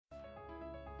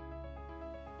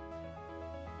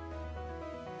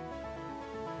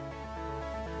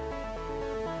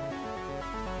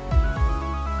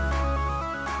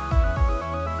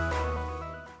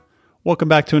Welcome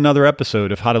back to another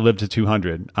episode of How to Live to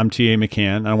 200. I'm T.A.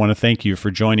 McCann, and I want to thank you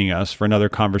for joining us for another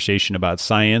conversation about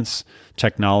science,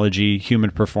 technology,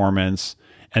 human performance,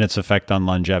 and its effect on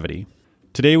longevity.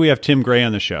 Today we have Tim Gray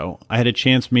on the show. I had a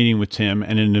chance meeting with Tim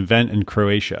at an event in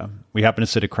Croatia. We happened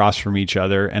to sit across from each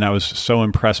other, and I was so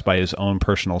impressed by his own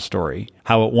personal story.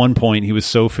 How at one point he was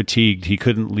so fatigued he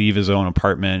couldn't leave his own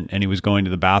apartment, and he was going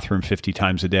to the bathroom 50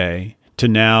 times a day, to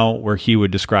now where he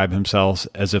would describe himself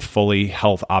as a fully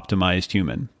health-optimized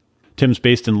human. Tim's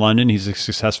based in London. He's a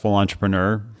successful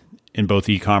entrepreneur in both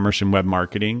e-commerce and web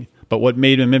marketing. But what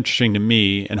made him interesting to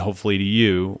me, and hopefully to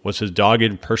you, was his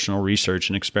dogged personal research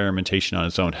and experimentation on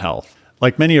his own health.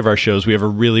 Like many of our shows, we have a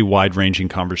really wide-ranging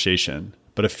conversation,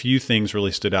 but a few things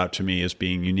really stood out to me as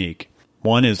being unique.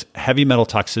 One is heavy metal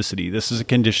toxicity. This is a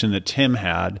condition that Tim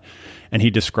had, and he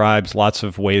describes lots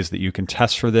of ways that you can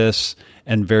test for this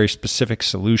and very specific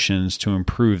solutions to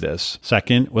improve this.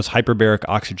 Second was hyperbaric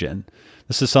oxygen.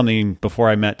 This is something before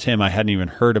I met Tim I hadn't even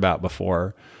heard about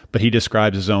before, but he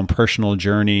describes his own personal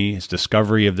journey, his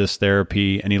discovery of this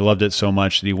therapy, and he loved it so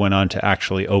much that he went on to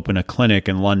actually open a clinic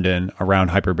in London around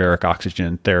hyperbaric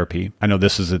oxygen therapy. I know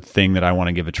this is a thing that I want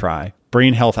to give a try.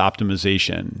 Brain health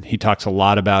optimization. He talks a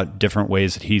lot about different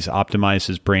ways that he's optimized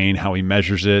his brain, how he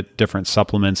measures it, different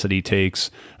supplements that he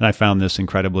takes, and I found this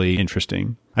incredibly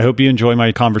interesting. I hope you enjoy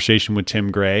my conversation with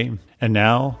Tim Gray. And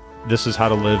now, this is How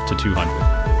to Live to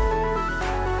 200.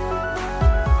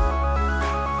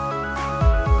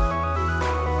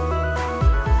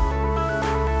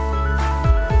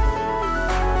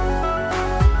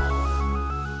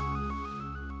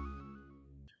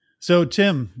 So,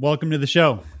 Tim, welcome to the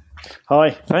show. Hi,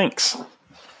 thanks.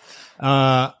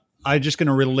 I'm just going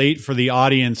to relate for the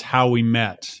audience how we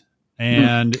met.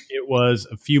 And it was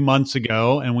a few months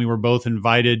ago, and we were both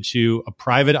invited to a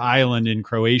private island in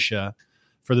Croatia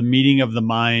for the meeting of the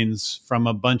minds from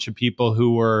a bunch of people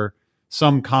who were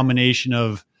some combination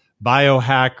of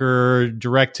biohacker,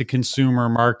 direct-to-consumer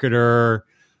marketer,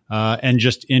 and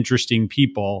just interesting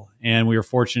people. And we were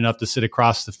fortunate enough to sit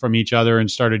across from each other and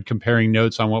started comparing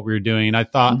notes on what we were doing. And I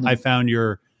thought I found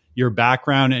your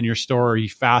background and your story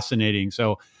fascinating.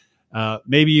 So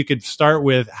maybe you could start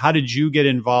with, how did you get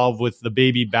involved with the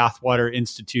Baby Bathwater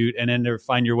Institute and then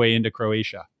find your way into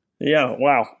Croatia? Yeah,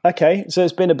 wow. Okay, so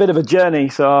it's been a bit of a journey.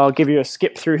 So I'll give you a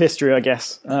skip through history, I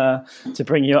guess, to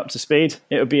bring you up to speed.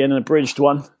 It would be an abridged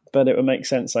one, but it would make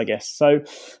sense, I guess. So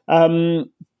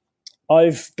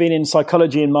I've been in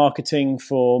psychology and marketing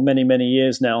for many, many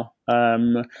years now.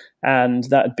 And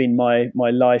that had been my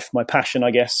life, my passion,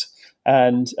 I guess,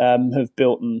 and have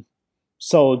built and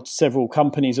sold several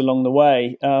companies along the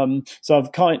way. So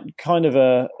I've kind of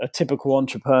a typical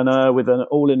entrepreneur with an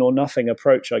all in or nothing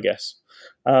approach, I guess.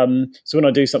 So when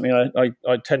I do something,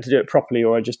 I tend to do it properly,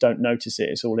 or I just don't notice it.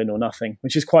 It's all in or nothing,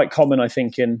 which is quite common, I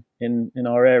think, in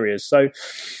our areas. So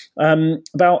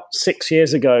about 6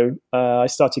 years ago, I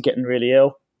started getting really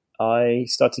ill. I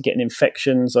started getting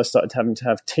infections. I started having to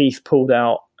have teeth pulled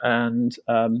out and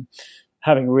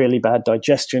having really bad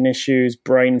digestion issues,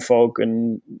 brain fog,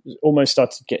 and almost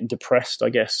started getting depressed, I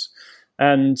guess.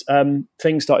 And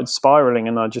things started spiraling,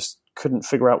 and I just couldn't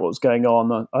figure out what was going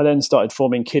on. I then started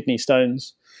forming kidney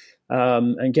stones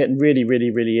and getting really, really,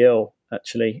 really ill,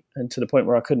 actually, and to the point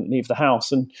where I couldn't leave the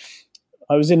house. And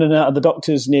I was in and out of the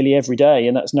doctors nearly every day,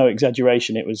 and that's no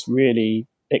exaggeration. It was really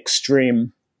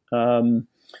extreme.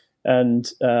 And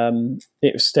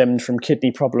it stemmed from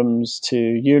kidney problems to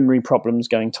urinary problems,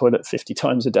 going toilet 50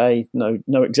 times a day.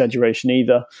 No exaggeration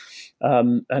either.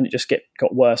 And it just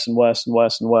got worse and worse and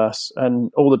worse and worse.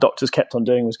 And all the doctors kept on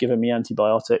doing was giving me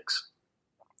antibiotics,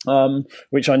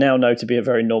 which I now know to be a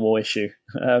very normal issue.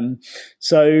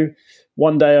 So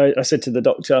one day I said to the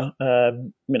doctor,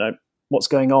 what's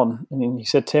going on? And he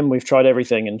said, Tim, we've tried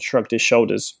everything, and shrugged his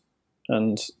shoulders.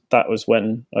 And that was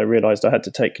when I realized I had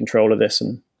to take control of this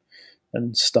and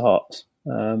start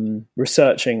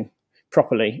researching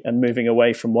properly and moving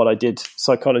away from what I did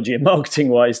psychology and marketing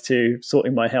wise to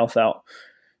sorting my health out.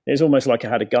 It was almost like I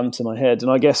had a gun to my head.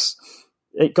 And I guess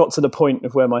it got to the point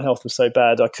of where my health was so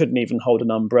bad, I couldn't even hold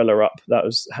an umbrella up. That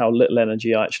was how little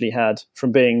energy I actually had,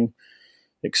 from being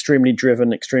extremely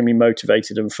driven, extremely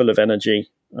motivated and full of energy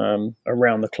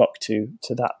around the clock to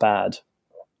that bad.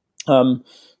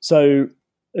 So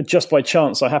just by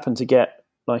chance, I happened to get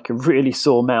like a really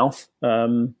sore mouth,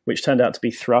 which turned out to be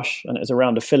thrush, and it was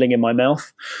around a filling in my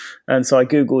mouth. And so I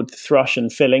Googled thrush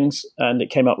and fillings, and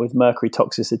it came up with Mercury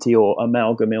toxicity or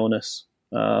amalgam illness,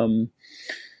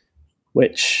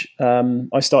 which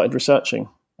I started researching.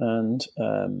 And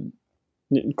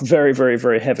very, very,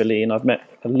 very heavily. And I've met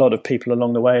a lot of people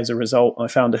along the way as a result. I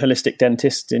found a holistic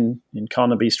dentist in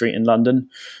Carnaby Street in London,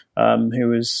 who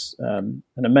was an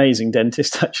amazing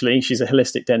dentist, actually. She's a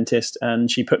holistic dentist,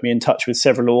 and she put me in touch with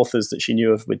several authors that she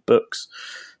knew of with books.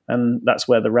 And that's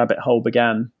where the rabbit hole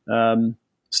began.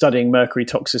 Studying mercury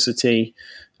toxicity,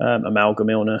 amalgam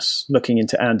illness, looking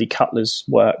into Andy Cutler's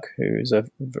work, who is a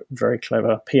very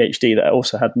clever PhD that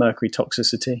also had mercury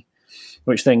toxicity,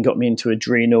 which then got me into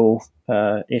adrenal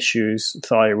issues,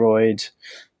 thyroid,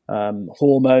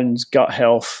 hormones, gut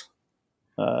health,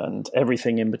 and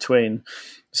everything in between.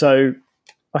 So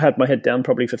I had my head down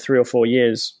probably for 3 or 4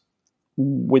 years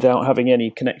without having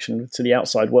any connection to the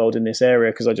outside world in this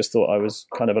area, because I just thought I was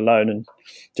kind of alone and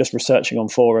just researching on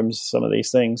forums some of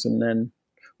these things. And then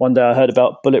one day I heard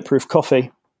about bulletproof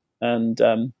coffee and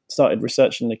started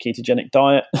researching the ketogenic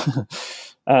diet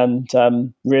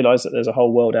and realized that there's a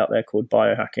whole world out there called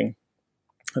biohacking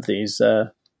of these,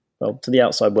 to the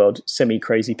outside world,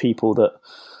 semi-crazy people that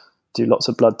do lots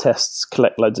of blood tests,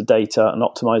 collect loads of data and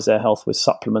optimize their health with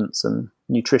supplements and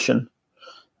nutrition.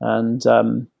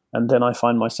 And then I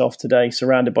find myself today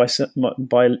surrounded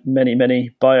by many,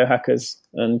 many biohackers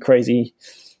and crazy,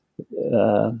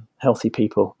 healthy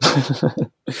people.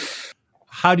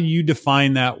 How do you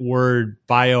define that word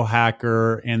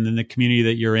biohacker and then the community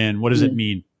that you're in? What does it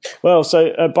mean? Well, so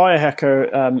a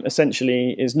biohacker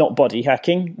essentially is not body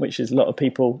hacking, which is a lot of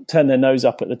people turn their nose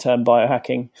up at the term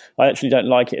biohacking. I actually don't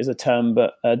like it as a term,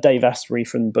 but Dave Asprey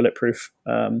from Bulletproof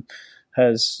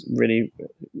has really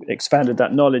expanded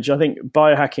that knowledge. I think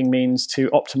biohacking means to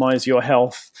optimize your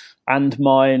health and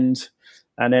mind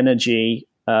and energy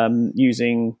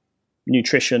using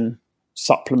nutrition,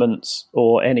 supplements,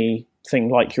 or anything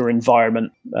like your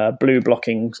environment, blue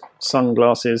blocking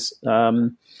sunglasses,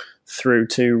 through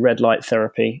to red light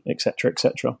therapy, etc.,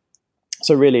 etc.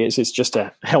 So really, it's just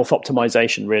a health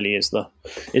optimization. Really,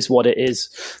 is what it is,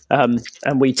 and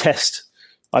we test.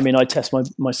 I mean, I test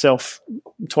myself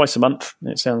twice a month.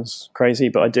 It sounds crazy,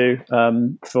 but I do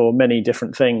for many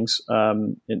different things for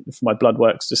my blood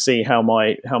works to see how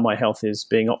my health is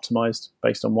being optimized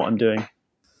based on what I'm doing.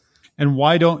 And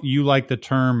why don't you like the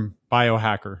term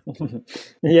biohacker?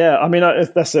 Yeah, I mean,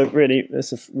 that's a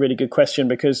really good question,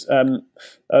 because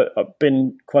I've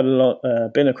been quite a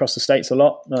lot, been across the States a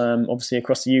lot, obviously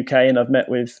across the UK, and I've met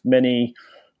with many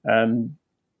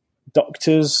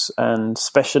doctors and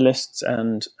specialists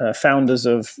and founders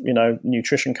of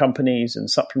nutrition companies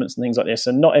and supplements and things like this,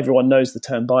 and not everyone knows the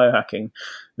term biohacking.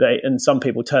 And some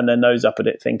people turn their nose up at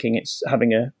it, thinking it's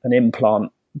having an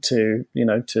implant to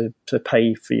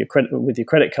pay for your credit with your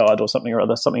credit card or something or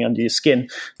other, something under your skin.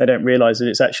 They don't realize that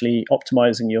it's actually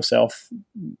optimizing yourself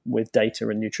with data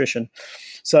and nutrition.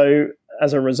 So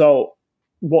as a result,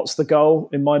 what's the goal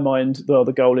in my mind? Well,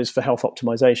 the goal is for health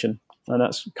optimization. And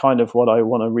that's kind of what I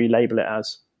want to relabel it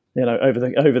as.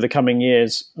 Over the coming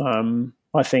years,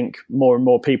 I think more and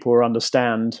more people will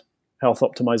understand health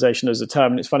optimization as a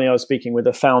term. And it's funny, I was speaking with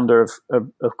a founder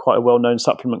of quite a well-known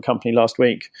supplement company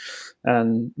week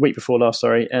before last,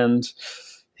 and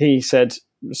he said,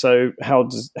 "So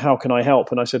how can I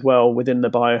help?" And I said, "Well, within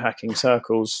the biohacking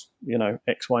circles,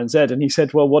 X, Y, and Z." And he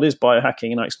said, "Well, what is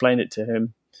biohacking?" And I explained it to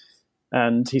him,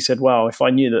 and he said, "Well, if I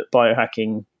knew that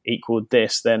biohacking equaled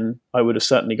this, then I would have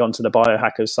certainly gone to the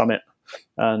Biohackers Summit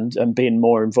and been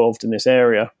more involved in this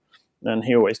area." And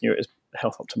he always knew it as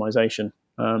health optimization,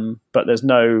 but there's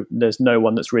no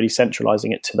one that's really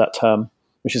centralizing it to that term,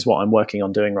 which is what I'm working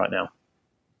on doing right now.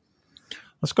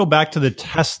 Let's go back to the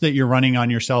tests that you're running on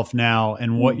yourself now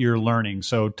and what you're learning.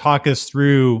 So talk us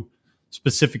through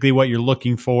specifically what you're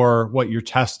looking for, what you're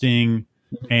testing,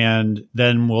 and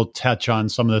then we'll touch on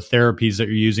some of the therapies that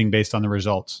you're using based on the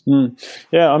results.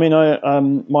 Yeah, I mean,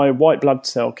 my white blood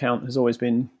cell count has always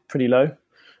been pretty low.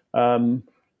 And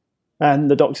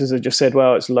the doctors have just said,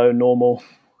 well, it's low normal.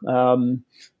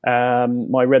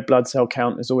 My red blood cell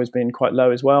count has always been quite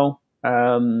low as well.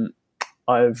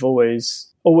 I've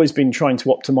always been trying to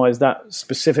optimize that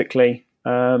specifically.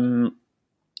 And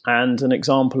an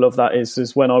example of that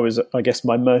is when I was, I guess,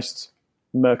 my most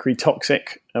mercury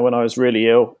toxic, when I was really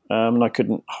ill, and I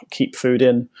couldn't keep food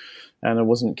in and I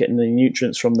wasn't getting the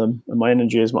nutrients from them, and my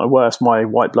energy is my worst. My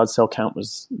white blood cell count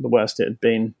was the worst it had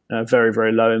been, very,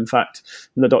 very low, in fact.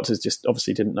 And the doctors just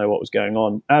obviously didn't know what was going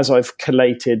on. As I've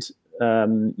collated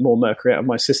more mercury out of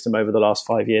my system over the last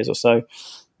 5 years or so,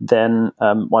 then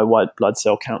my white blood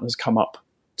cell count has come up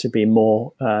to be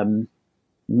more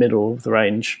middle of the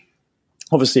range.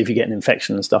 Obviously, if you get an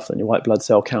infection and stuff, then your white blood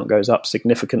cell count goes up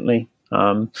significantly.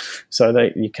 So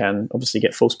you can obviously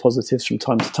get false positives from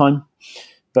time to time.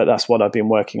 But that's what I've been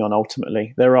working on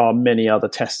ultimately. There are many other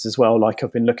tests as well, like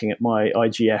I've been looking at my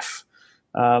IGF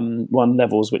 1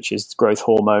 levels, which is growth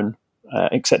hormone,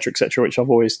 et cetera, which I've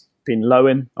always been low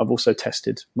in. I've also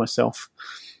tested myself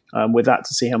with that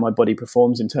to see how my body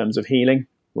performs in terms of healing,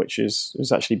 which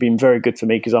has actually been very good for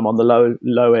me because I'm on the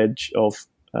low edge of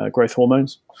growth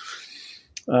hormones.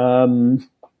 I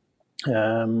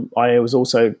was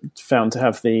also found to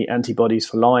have the antibodies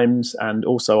for Lyme's, and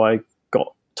also I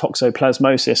got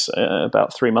toxoplasmosis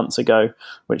about 3 months ago,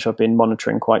 which I've been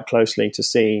monitoring quite closely to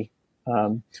see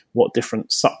what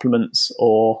different supplements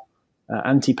or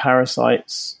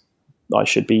anti-parasites I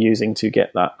should be using to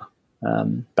get that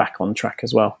back on track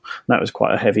as well. And that was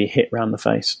quite a heavy hit around the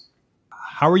face.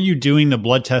 How are you doing the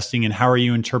blood testing, and how are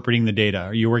you interpreting the data?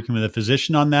 Are you working with a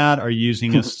physician on that? Are you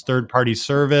using a third-party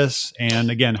service? And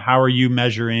again, how are you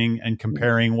measuring and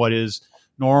comparing what is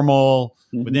normal,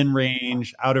 within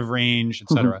range, out of range, et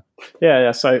cetera?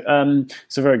 Yeah. So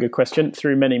it's a very good question.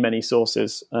 Through many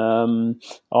sources. I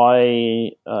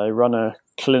run a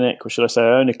clinic, or should I say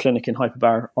I own a clinic in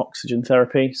hyperbaric oxygen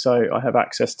therapy. So I have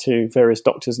access to various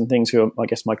doctors and things who are, I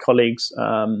guess, my colleagues.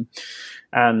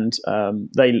 And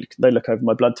they look over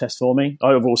my blood test for me.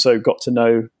 I've also got to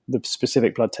know the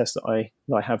specific blood test that I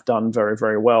have done very,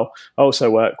 very well. I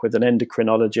also work with an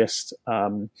endocrinologist,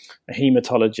 a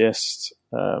hematologist,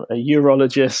 a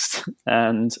urologist,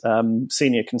 and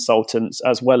senior consultants,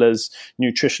 as well as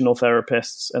nutritional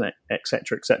therapists, and et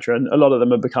cetera, et cetera. And a lot of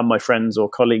them have become my friends or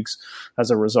colleagues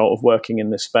as a result of working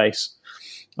in this space.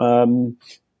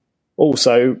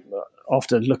 Also,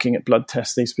 after looking at blood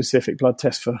tests, these specific blood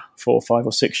tests for 4, 5,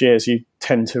 or 6 years, you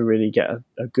tend to really get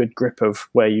a good grip of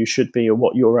where you should be or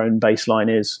what your own baseline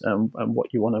is, and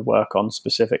what you want to work on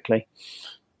specifically.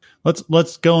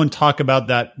 Let's go and talk about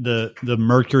that, the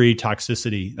mercury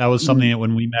toxicity. That was something that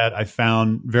when we met, I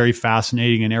found very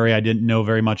fascinating, an area I didn't know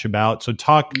very much about. So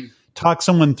talk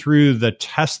someone through the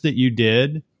test that you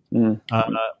did,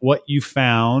 what you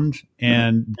found,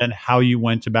 and then how you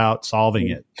went about solving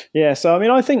it. Yeah. So, I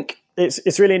mean, I think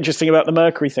it's really interesting about the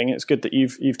mercury thing. It's good that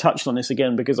you've touched on this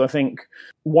again, because I think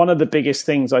one of the biggest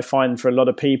things I find for a lot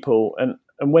of people, and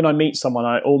when I meet someone,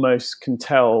 I almost can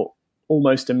tell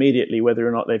almost immediately whether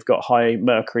or not they've got high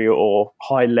mercury or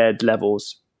high lead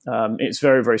levels. It's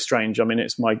very, very strange. I mean,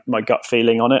 it's my gut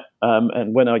feeling on it.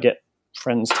 And when I get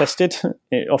friends tested,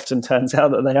 it often turns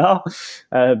out that they are,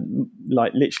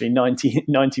 like literally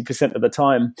 90% of the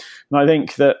time. And I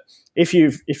think that if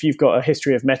you've got a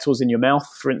history of metals in your mouth,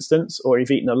 for instance, or you've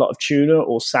eaten a lot of tuna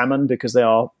or salmon, because they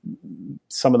are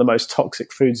some of the most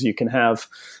toxic foods you can have,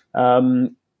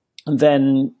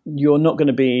 then you're not going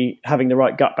to be having the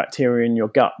right gut bacteria in your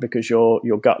gut, because your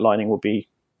gut lining will be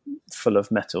full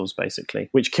of metals, basically,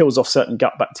 which kills off certain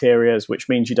gut bacteria, which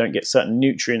means you don't get certain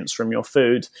nutrients from your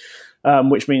food,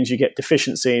 which means you get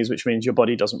deficiencies, which means your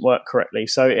body doesn't work correctly.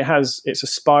 So it's a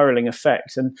spiraling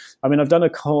effect. And I mean, I've done a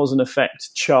cause and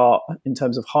effect chart in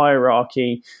terms of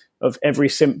hierarchy of every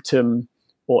symptom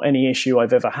or any issue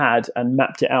I've ever had, and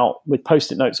mapped it out with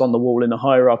Post-it notes on the wall in a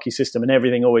hierarchy system, and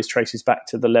everything always traces back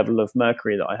to the level of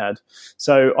mercury that I had.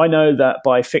 So I know that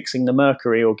by fixing the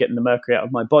mercury or getting the mercury out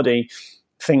of my body,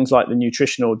 things like the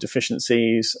nutritional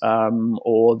deficiencies,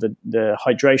 or the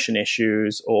hydration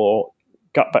issues, or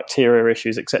gut bacteria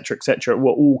issues, et cetera,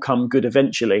 will all come good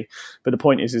eventually. But the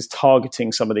point is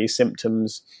targeting some of these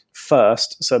symptoms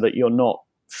first, so that you're not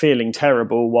feeling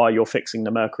terrible while you're fixing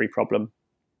the mercury problem.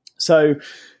 So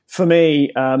for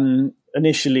me,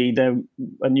 initially,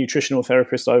 a nutritional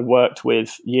therapist I worked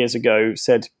with years ago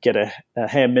said, get a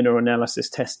hair mineral analysis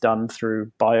test done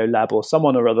through BioLab or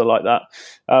someone or other like that,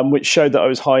 which showed that I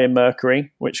was high in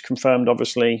mercury, which confirmed,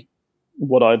 obviously,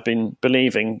 what I'd been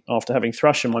believing after having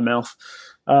thrush in my mouth.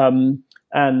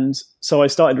 And so I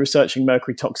started researching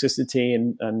mercury toxicity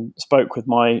and spoke with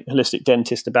my holistic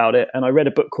dentist about it. And I read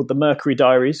a book called The Mercury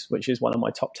Diaries, which is one of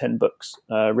my top 10 books,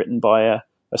 written by a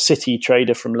city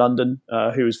trader from London,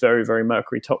 who was very, very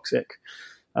mercury toxic,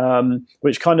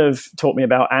 which kind of taught me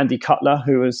about Andy Cutler,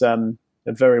 who was a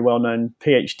very well-known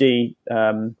PhD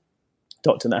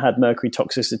doctor that had mercury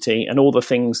toxicity, and all the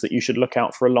things that you should look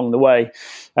out for along the way.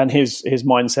 And his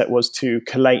mindset was to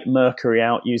collate mercury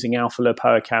out using alpha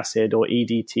lipoic acid, or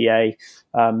EDTA,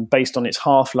 based on its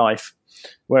half-life,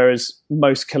 whereas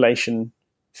most chelation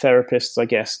therapists, I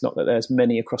guess, not that there's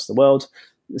many across the world,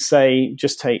 say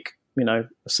just take a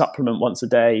supplement once a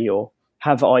day, or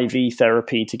have IV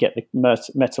therapy to get the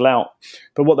metal out.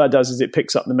 But what that does is it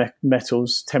picks up the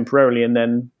metals temporarily, and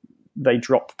then they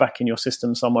drop back in your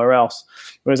system somewhere else.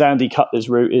 Whereas Andy Cutler's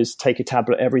route is take a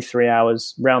tablet every 3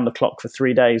 hours, round the clock for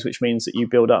 3 days, which means that you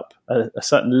build up a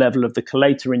certain level of the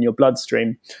chelator in your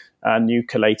bloodstream. and you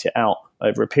collate it out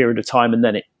over a period of time, and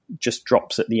then it just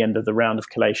drops at the end of the round of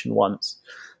collation once.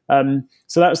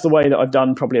 So that's the way that I've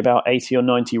done probably about 80 or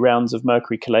 90 rounds of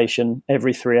mercury collation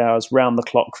every 3 hours, round the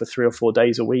clock for 3 or 4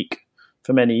 days a week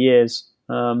for many years.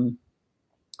 And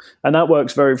that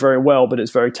works very, very well, but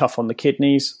it's very tough on the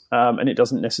kidneys, and it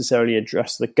doesn't necessarily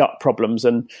address the gut problems.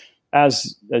 And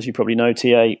as you probably know,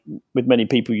 TA, with many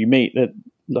people you meet, that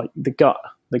like the gut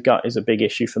is a big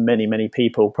issue for many, many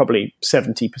people. Probably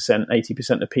 70%,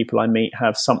 80% of people I meet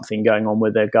have something going on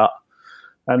with their gut.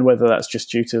 And whether that's just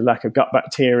due to lack of gut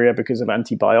bacteria because of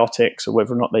antibiotics, or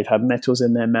whether or not they've had metals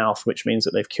in their mouth, which means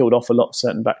that they've killed off a lot of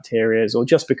certain bacteria, or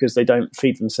just because they don't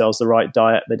feed themselves the right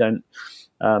diet, they don't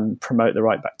promote the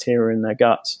right bacteria in their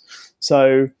guts.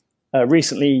 So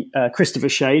recently, Christopher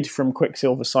Shade from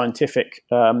Quicksilver Scientific,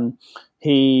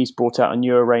 he's brought out a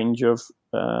newer range of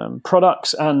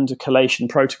products and a collation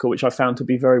protocol, which I found to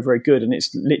be very, very good. And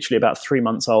it's literally about 3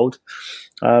 months old.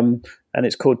 And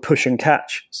it's called Push and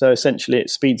Catch. So essentially it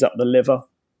speeds up the liver,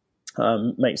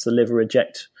 makes the liver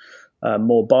eject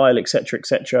more bile, et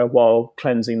cetera, while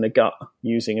cleansing the gut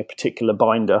using a particular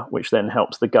binder, which then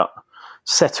helps the gut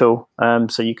settle,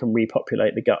 so you can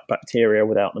repopulate the gut bacteria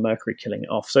without the mercury killing it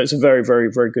off. So it's a very,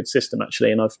 very, very good system,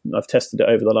 actually. And I've tested it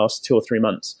over the last 2 or 3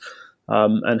 months,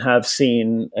 and have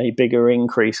seen a bigger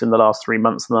increase in the last 3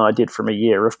 months than I did from a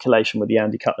year of collation with the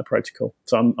Andy Cutler protocol.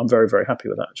 So I'm very, very happy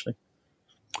with that, actually.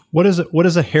 What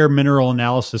does a hair mineral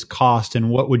analysis cost, and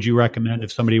what would you recommend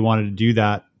if somebody wanted to do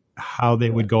that, how they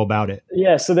would go about it?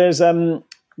 Yeah, so there's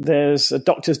a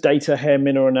doctor's data hair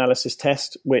mineral analysis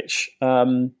test, which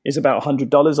is about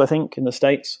 $100, I think, in the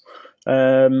States.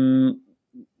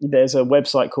 There's a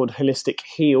website called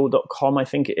holisticheal.com, I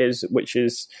think it is, which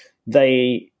is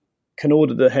they can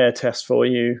order the hair test for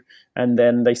you, and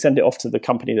then they send it off to the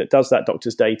company that does that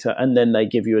doctor's data, and then they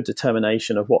give you a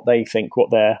determination of what they think, what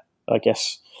their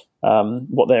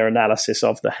analysis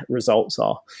of the results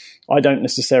are. I don't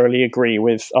necessarily agree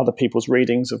with other people's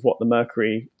readings of what the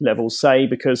mercury levels say,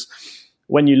 because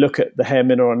when you look at the hair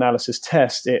mineral analysis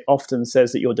test, it often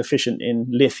says that you're deficient in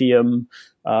lithium,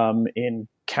 in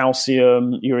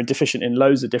calcium, you're deficient in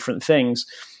loads of different things.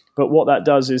 But what that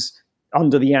does is,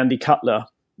 under the Andy Cutler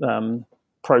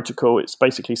protocol, it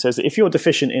basically says that if you're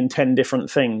deficient in 10 different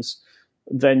things,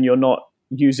 then you're not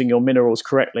using your minerals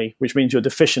correctly, which means you're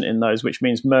deficient in those, which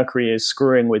means mercury is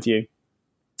screwing with you.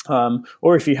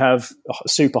 Or if you have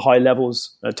super high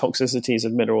levels, toxicities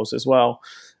of minerals as well.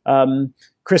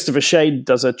 Christopher Shade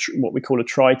does what we call a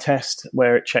tri test,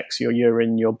 where it checks your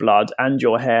urine, your blood, and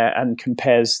your hair, and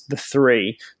compares the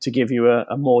three to give you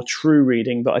a more true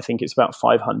reading. But I think it's about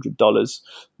 $500.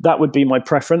 That would be my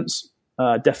preference.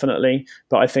 Definitely.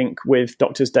 But I think with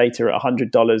doctor's data at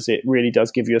 $100, it really does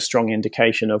give you a strong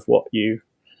indication of what you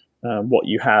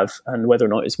have and whether or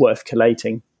not it's worth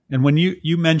collating. And when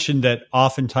you mentioned that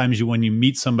oftentimes when you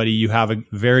meet somebody, you have a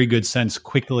very good sense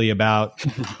quickly about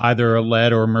either a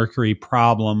lead or mercury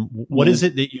problem. What is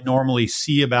it that you normally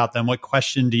see about them? What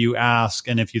question do you ask?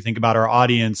 And if you think about our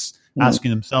audience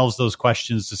asking themselves those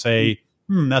questions to say,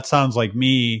 that sounds like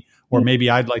me, or maybe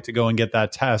I'd like to go and get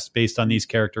that test based on these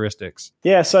characteristics.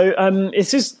 Yeah. So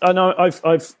it's just, I know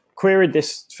I've queried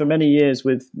this for many years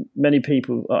with many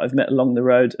people that I've met along the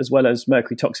road, as well as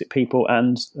mercury toxic people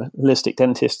and holistic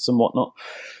dentists and whatnot.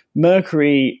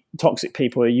 Mercury toxic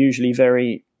people are usually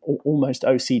very, almost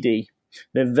OCD.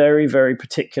 They're very, very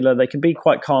particular. They can be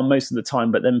quite calm most of the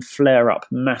time, but then flare up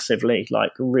massively,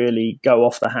 like really go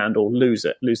off the handle, lose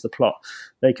the plot.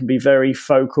 They can be very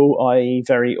focal, i.e.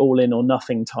 very all in or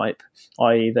nothing type,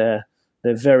 i.e. they're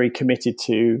very committed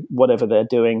to whatever they're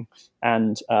doing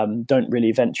and don't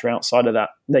really venture outside of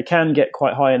that. They can get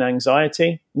quite high in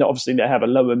anxiety. Now, obviously, they have a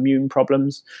low immune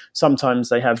problems. Sometimes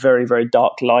they have very, very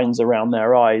dark lines around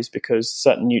their eyes because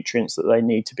certain nutrients that they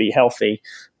need to be healthy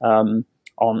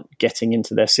aren't getting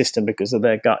into their system because of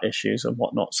their gut issues and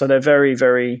whatnot. So they're very,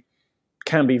 very,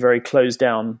 can be very closed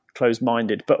down,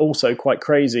 closed-minded, but also quite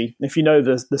crazy. If you know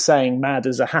the saying, mad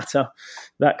as a hatter,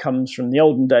 that comes from the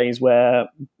olden days where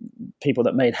people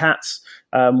that made hats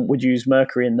would use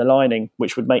mercury in the lining,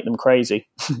 which would make them crazy,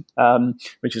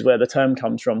 which is where the term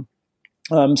comes from.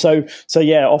 So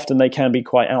yeah, often they can be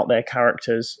quite out there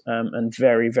characters and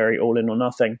very, very all in or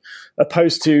nothing,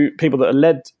 opposed to people that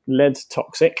are lead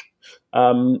toxic,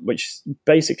 which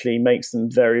basically makes them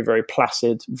very, very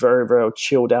placid, very, very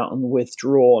chilled out and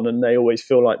withdrawn, and they always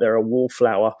feel like they're a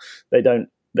wallflower.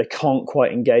 They can't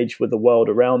quite engage with the world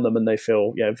around them, and they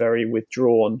feel very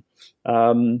withdrawn.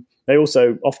 They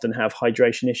also often have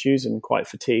hydration issues and quite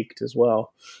fatigued as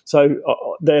well. So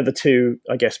they're the two,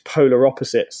 I guess, polar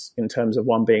opposites in terms of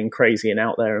one being crazy and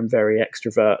out there and very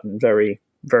extrovert and very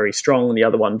very strong, and the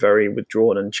other one very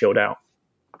withdrawn and chilled out.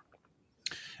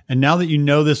 And now that you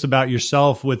know this about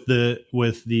yourself with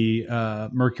the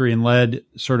mercury and lead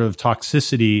sort of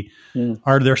toxicity,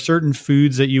 are there certain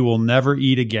foods that you will never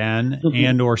eat again,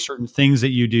 and or certain things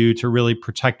that you do to really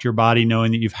protect your body,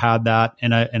 knowing that you've had that?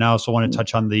 And I also want to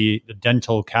touch on the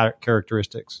dental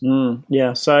characteristics.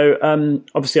 Yeah. So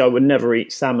obviously, I would never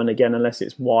eat salmon again unless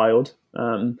it's wild,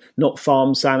 not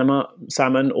farm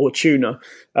salmon or tuna.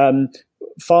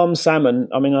 Farm salmon,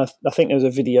 I mean, I think there was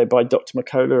a video by Dr.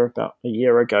 McCullough about a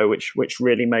year ago, which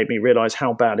really made me realize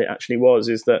how bad it actually was,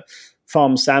 is that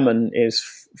farm salmon is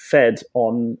fed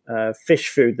on fish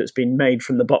food that's been made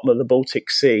from the bottom of the Baltic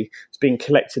Sea. It's been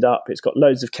collected up. It's got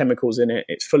loads of chemicals in it.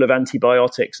 It's full of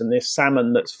antibiotics. And this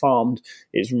salmon that's farmed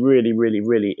is really, really,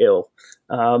 really ill.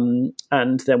 And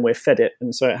then we're fed it.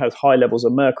 And so it has high levels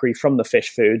of mercury from the fish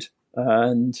food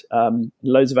and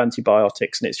loads of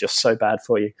antibiotics. And it's just so bad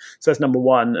for you. So that's number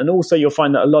one. And also you'll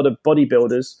find that a lot of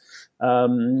bodybuilders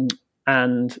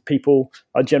and people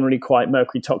are generally quite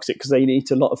mercury toxic because they eat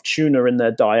a lot of tuna in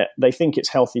their diet. They think it's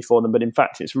healthy for them, but in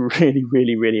fact, it's really,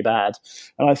 really, really bad.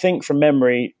 And I think from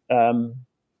memory,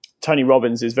 Tony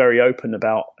Robbins is very open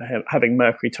about having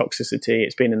mercury toxicity.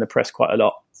 It's been in the press quite a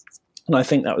lot. And I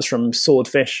think that was from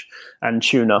swordfish and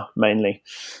tuna mainly.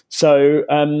 So,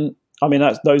 I mean,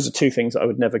 those are two things that I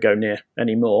would never go near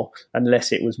anymore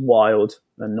unless it was wild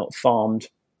and not farmed.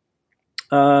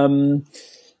 And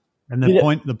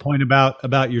the point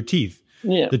about your teeth,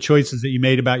 the choices that you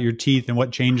made about your teeth and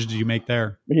what changes did you make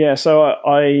there? Yeah, so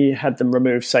I had them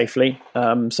removed safely.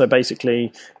 So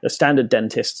basically, a standard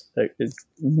dentist,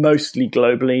 mostly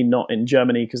globally, not in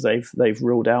Germany because they've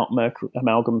ruled out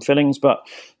amalgam fillings, but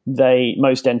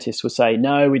most dentists would say,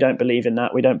 no, we don't believe in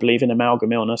that. We don't believe in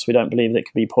amalgam illness. We don't believe that it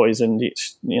could be poisoned. It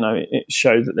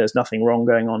showed that there's nothing wrong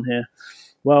going on here.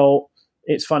 Well,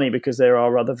 it's funny because there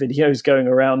are other videos going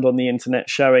around on the internet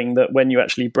showing that when you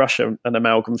actually brush an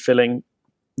amalgam filling,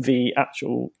 the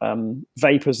actual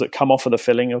vapors that come off of the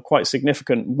filling are quite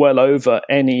significant, well over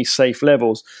any safe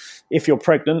levels. If you're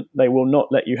pregnant, they will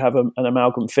not let you have an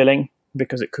amalgam filling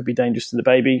because it could be dangerous to the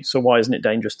baby. So why isn't it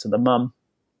dangerous to the mum?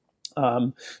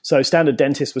 So standard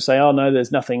dentists will say, oh, no,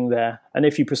 there's nothing there. And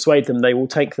if you persuade them, they will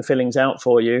take the fillings out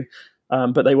for you.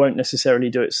 But they won't necessarily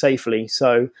do it safely.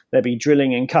 So they'll be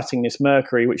drilling and cutting this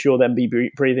mercury, which you'll then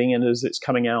be breathing in as it's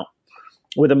coming out.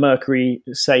 With mercury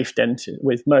safe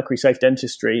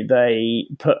dentistry, they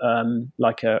put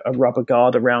like a rubber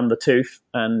guard around the tooth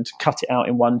and cut it out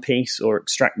in one piece or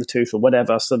extract the tooth or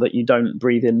whatever, so that you don't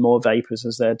breathe in more vapors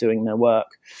as they're doing their work.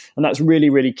 And that's really,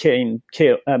 really key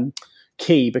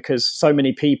because so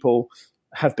many people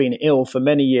have been ill for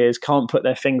many years, can't put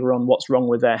their finger on what's wrong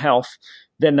with their health.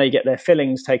 Then they get their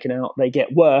fillings taken out, they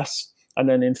get worse. And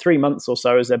then in 3 months or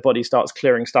so, as their body starts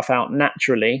clearing stuff out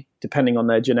naturally, depending on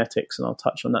their genetics, and I'll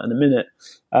touch on that in a minute,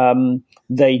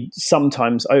 they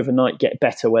sometimes overnight get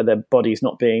better where their body's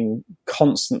not being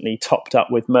constantly topped up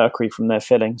with mercury from their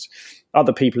fillings.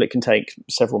 Other people, it can take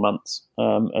several months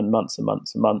and months and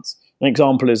months and months. An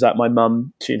example is that my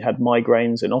mum, she'd had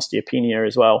migraines and osteopenia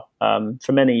as well.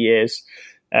 For many years,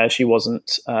 she was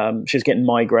getting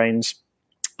migraines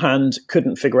and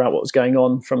couldn't figure out what was going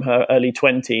on from her early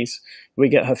 20s. We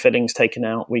get her fillings taken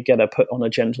out. We get her put on a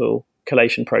gentle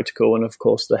chelation protocol. And of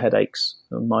course, the headaches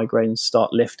and migraines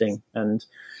start lifting. And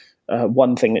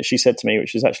one thing that she said to me,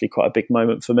 which is actually quite a big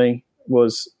moment for me,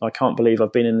 was, I can't believe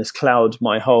I've been in this cloud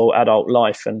my whole adult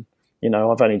life. And,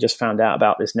 I've only just found out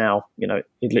about this now. It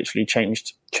literally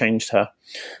changed her.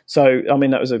 So, I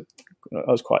mean, I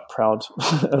was quite proud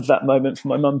of that moment for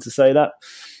my mum to say that.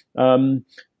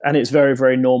 And it's very,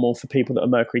 very normal for people that are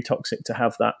mercury toxic to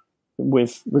have that.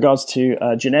 With regards to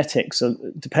genetics,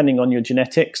 depending on your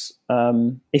genetics,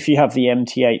 if you have the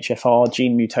MTHFR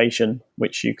gene mutation,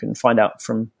 which you can find out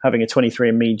from having a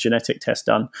 23andMe genetic test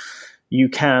done, you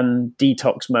can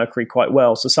detox mercury quite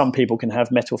well. So some people can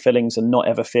have metal fillings and not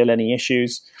ever feel any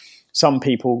issues. Some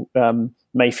people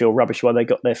may feel rubbish while they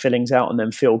got their fillings out and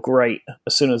then feel great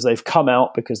as soon as they've come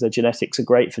out because their genetics are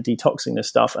great for detoxing this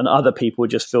stuff. And other people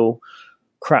just feel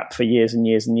crap for years and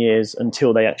years and years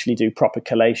until they actually do proper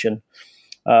chelation.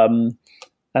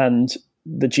 And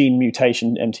the gene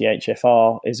mutation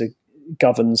MTHFR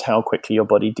governs how quickly your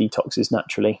body detoxes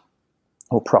naturally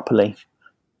or properly.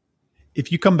 If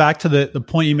you come back to the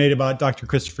point you made about Dr.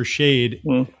 Christopher Shade,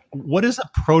 what does a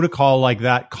protocol like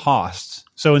that cost?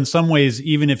 So in some ways,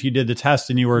 even if you did the test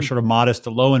and you were sort of modest to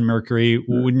low in mercury,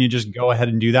 wouldn't you just go ahead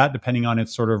and do that depending on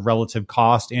its sort of relative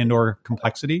cost and or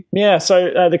complexity? Yeah.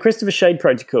 So the Christopher Shade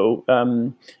protocol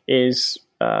is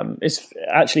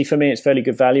actually, for me, it's fairly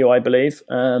good value, I believe.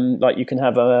 Like you can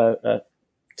have a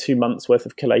 2 months worth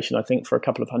of chelation, I think, for a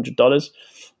couple of $100.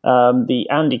 The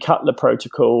Andy Cutler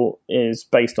protocol is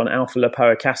based on alpha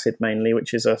lipoic acid mainly,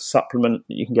 which is a supplement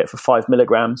that you can get for 5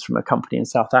 milligrams from a company in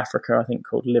South Africa, I think,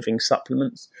 called Living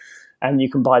Supplements. And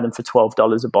you can buy them for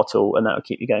 $12 a bottle, and that will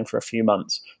keep you going for a few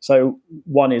months. So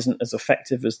one isn't as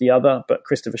effective as the other, but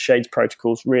Christopher Shade's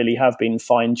protocols really have been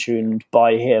fine-tuned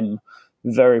by him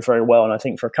very, very well. And I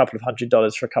think for a couple of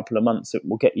 $100 for a couple of months, it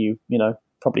will get you,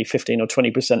 probably 15 or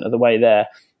 20% of the way there.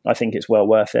 I think it's well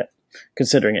worth it,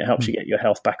 considering it helps you get your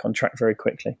health back on track very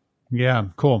quickly. Yeah,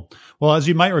 cool. Well, as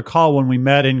you might recall, when we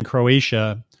met in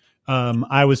Croatia,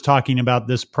 I was talking about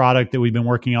this product that we've been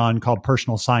working on called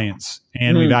Personal Science.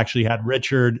 And we've actually had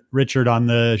Richard on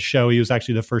the show. He was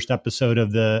actually the first episode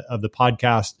of the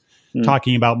podcast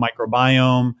talking about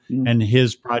microbiome and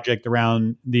his project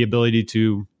around the ability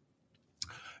to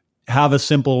have a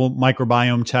simple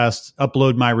microbiome test,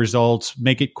 upload my results,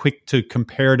 make it quick to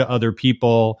compare to other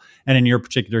people. And in your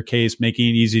particular case, making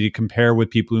it easy to compare with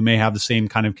people who may have the same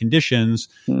kind of conditions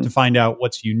to find out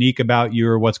what's unique about you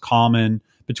or what's common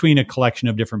between a collection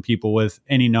of different people with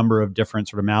any number of different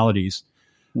sort of maladies.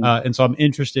 And so I'm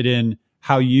interested in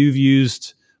how you've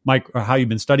used how you've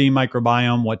been studying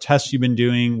microbiome, what tests you've been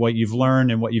doing, what you've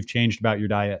learned, and what you've changed about your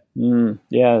diet.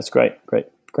 Yeah, that's great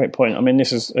point. I mean,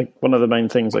 this is one of the main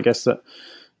things, I guess, that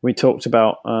we talked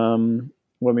about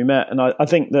when we met. And I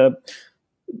think the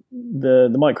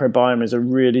microbiome is a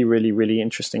really, really, really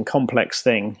interesting, complex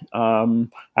thing.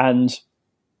 And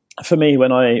for me,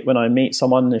 when I meet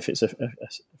someone, if it's a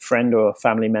friend or a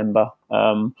family member,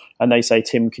 and they say,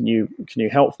 "Tim, can you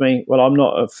help me?" Well, I'm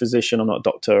not a physician, I'm not a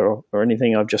doctor or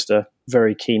anything. I'm just a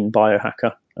very keen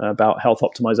biohacker about health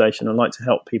optimization. I like to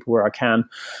help people where I can.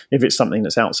 If it's something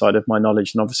that's outside of my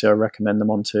knowledge, then obviously I recommend them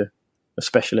onto a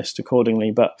specialist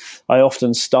accordingly. But I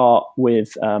often start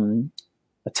with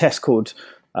a test called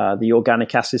the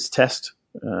organic acids test,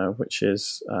 which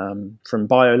is from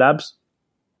Biolabs.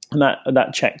 And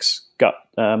that checks gut,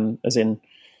 as in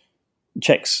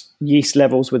checks yeast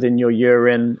levels within your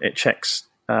urine. It checks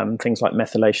things like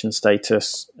methylation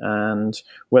status and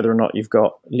whether or not you've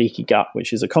got leaky gut,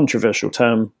 which is a controversial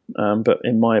term, but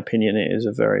in my opinion, it is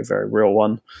a very, very real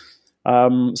one.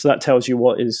 So that tells you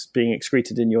what is being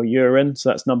excreted in your urine. So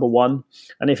that's number one.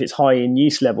 And if it's high in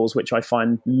yeast levels, which I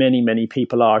find many, many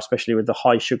people are, especially with the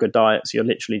high sugar diets, you're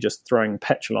literally just throwing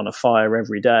petrol on a fire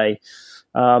every day.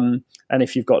 And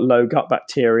if you've got low gut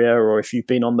bacteria, or if you've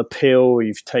been on the pill,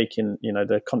 you've taken,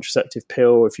 the contraceptive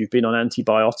pill, if you've been on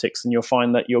antibiotics, then you'll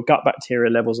find that your gut bacteria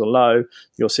levels are low,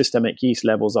 your systemic yeast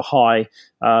levels are high,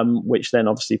 which then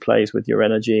obviously plays with your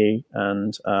energy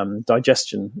and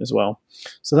digestion as well.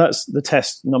 So that's the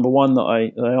test number one that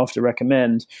I often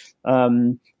recommend.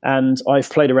 And I've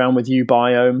played around with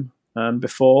Ubiome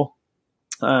before,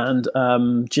 and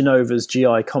Genova's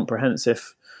GI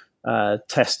comprehensive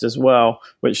test as well,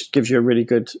 which gives you a really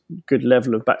good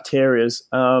level of bacterias.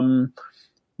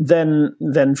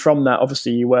 Then from that,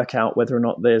 obviously, you work out whether or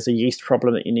not there's a yeast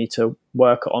problem that you need to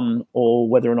work on, or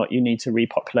whether or not you need to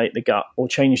repopulate the gut or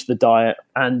change the diet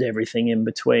and everything in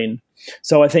between.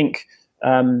 So I think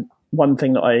one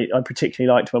thing that I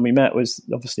particularly liked when we met was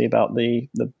obviously about the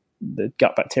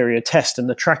gut bacteria test and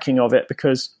the tracking of it,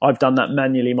 because I've done that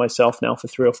manually myself now for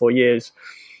 3 or 4 years.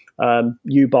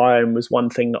 Ubiome was one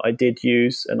thing that I did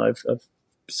use, and I've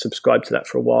subscribed to that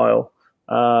for a while,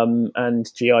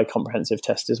 and GI comprehensive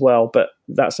test as well. But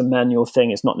that's a manual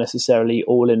thing. It's not necessarily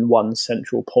all in one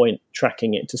central point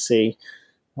tracking it to see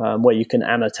where you can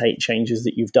annotate changes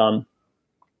that you've done.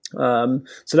 So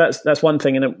that's one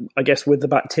thing. And I guess with the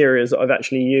bacteria that I've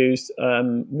actually used,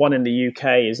 one in the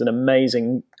UK is an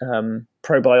amazing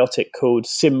probiotic called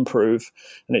Simprove,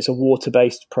 and it's a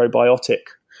water-based probiotic.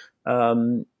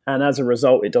 And as a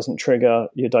result, it doesn't trigger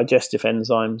your digestive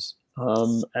enzymes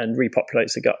and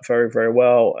repopulates the gut very, very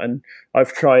well. And I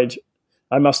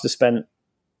must have spent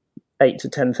 £8,000 to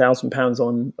 £10,000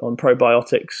 on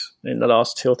probiotics in the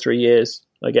last 2 or 3 years,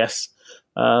 I guess,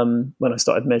 when I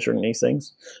started measuring these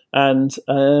things. And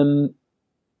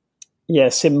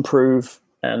Simprove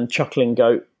and Chuckling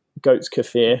Goat's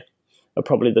Kefir are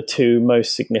probably the two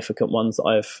most significant ones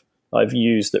that I've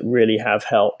used that really have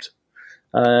helped.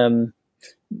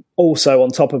 Also, on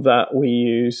top of that, we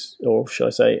use, or should I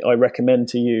say, I recommend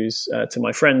to use to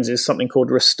my friends, is something called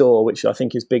Restore, which I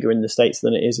think is bigger in the States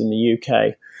than it is in the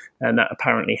UK. And that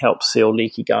apparently helps seal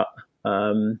leaky gut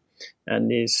and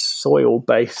is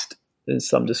soil-based in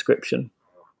some description.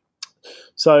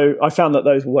 So I found that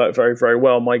those work very, very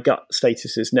well. My gut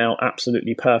status is now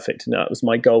absolutely perfect. And that was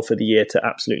my goal for the year, to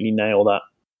absolutely nail that.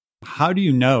 How do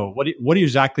you know? What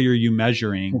exactly are you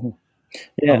measuring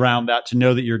around that to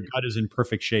know that your gut is in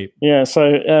perfect shape? Yeah.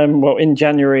 So, well, in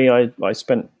January, I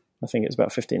spent, I think it's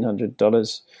about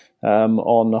 $1,500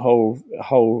 on a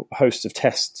whole host of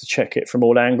tests to check it from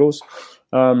all angles.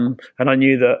 And I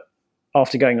knew that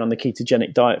after going on the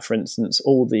ketogenic diet, for instance,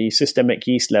 all the systemic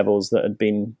yeast levels that had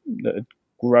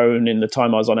grown in the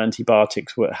time I was on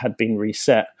antibiotics had been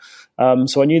reset.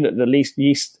 So I knew that the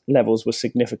yeast levels were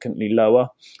significantly lower,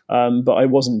 but I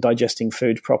wasn't digesting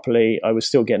food properly. I was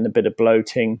still getting a bit of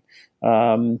bloating,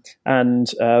 and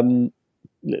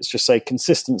let's just say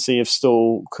consistency of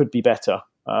stool could be better.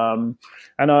 And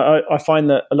I find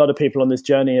that a lot of people on this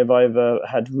journey have either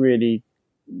had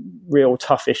real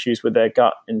tough issues with their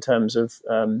gut in terms of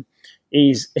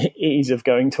ease of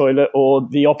going toilet, or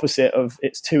the opposite of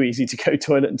it's too easy to go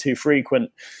toilet and too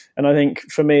frequent. And I think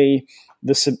for me,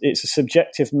 it's a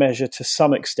subjective measure to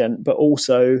some extent, but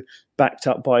also backed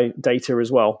up by data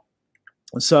as well.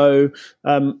 So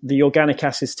the organic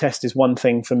acids test is one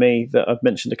thing for me that I've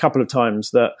mentioned a couple of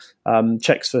times that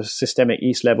checks for systemic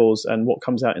yeast levels and what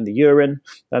comes out in the urine.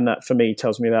 And that for me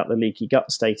tells me about the leaky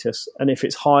gut status. And if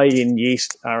it's high in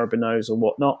yeast, arabinose or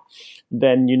whatnot,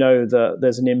 then you know that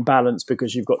there's an imbalance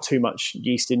because you've got too much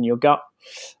yeast in your gut.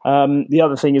 The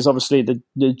other thing is obviously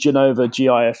the Genova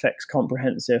GI-FX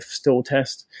comprehensive stool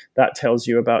test. That tells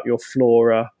you about your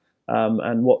flora,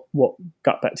 and what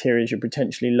gut bacteria you're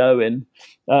potentially low in.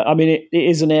 I mean, it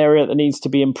is an area that needs to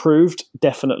be improved,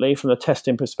 definitely, from a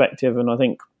testing perspective. And I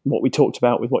think what we talked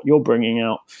about with what you're bringing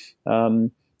out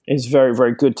is very,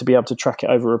 very good to be able to track it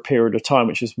over a period of time,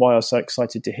 which is why I was so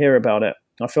excited to hear about it.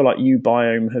 I feel like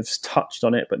Biome has touched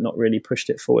on it, but not really pushed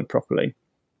it forward properly.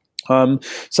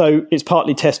 So it's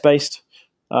partly test-based.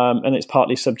 And it's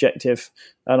partly subjective.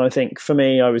 And I think for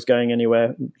me, I was going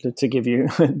anywhere, to give you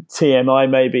TMI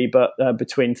maybe, but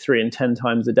between 3 and 10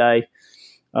 times a day.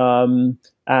 And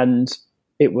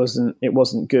it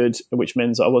wasn't good, which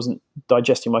means I wasn't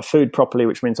digesting my food properly,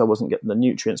 which means I wasn't getting the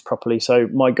nutrients properly. So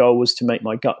my goal was to make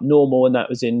my gut normal, and that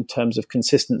was in terms of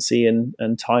consistency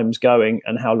and times going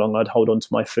and how long I'd hold on to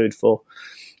my food for.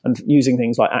 And using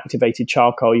things like activated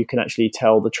charcoal, you can actually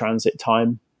tell the transit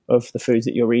time of the foods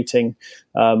that you're eating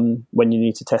when you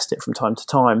need to test it from time to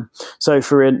time. So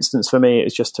for instance, for me, it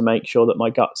was just to make sure that my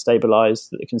gut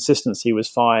stabilized, that the consistency was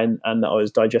fine, and that I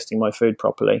was digesting my food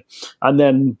properly. And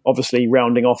then obviously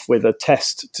rounding off with a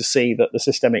test to see that the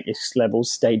systemic yeast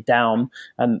levels stayed down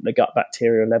and the gut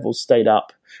bacteria levels stayed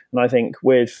up. And I think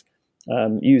with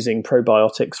using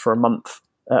probiotics for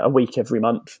a week every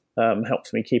month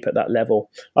helps me keep at that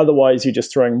level. Otherwise, you're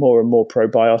just throwing more and more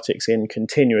probiotics in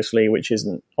continuously, which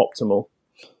isn't optimal.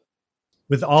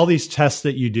 With all these tests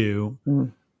that you do,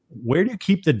 where do you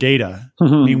keep the data? I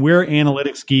mean, we're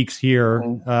analytics geeks here,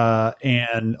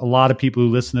 and a lot of people who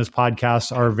listen to this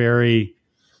podcast are very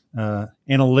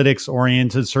analytics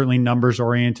oriented, certainly numbers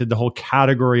oriented. The whole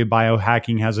category of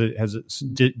biohacking has a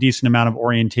decent amount of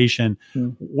orientation.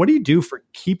 What do you do for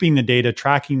keeping the data,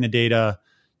 tracking the data,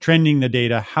 trending the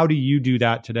data? How do you do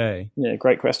that today? Yeah,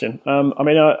 great question. I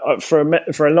mean,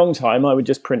 for a long time, I would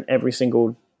just print every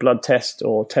single blood test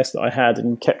or test that I had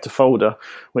and kept a folder,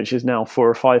 which is now 4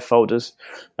 or 5 folders.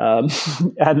 And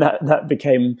that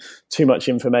became too much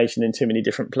information in too many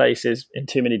different places, in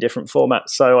too many different formats.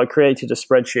 So I created a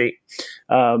spreadsheet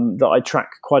that I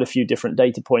track quite a few different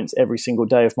data points every single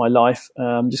day of my life.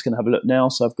 I'm just going to have a look now.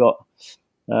 So I've got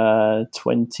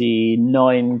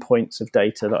 29 points of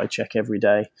data that I check every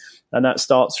day. And that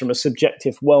starts from a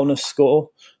subjective wellness score,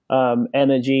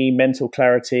 energy, mental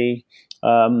clarity,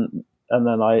 and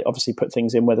then I obviously put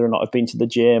things in whether or not I've been to the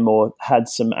gym or had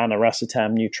some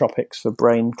aniracetam nootropics for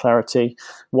brain clarity,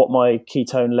 what my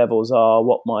ketone levels are,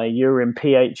 what my urine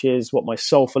pH is, what my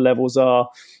sulfur levels are,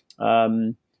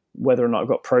 whether or not I've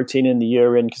got protein in the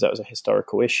urine, because that was a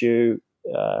historical issue,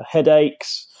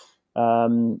 headaches,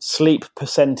 sleep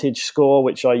percentage score,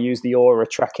 which I use the Aura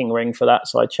tracking ring for that.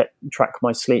 So I track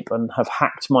my sleep and have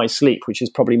hacked my sleep, which is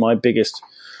probably my biggest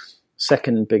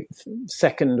second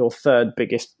or third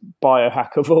biggest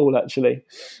biohack of all, actually.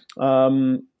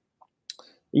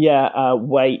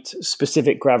 Weight,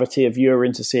 specific gravity of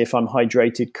urine to see if I'm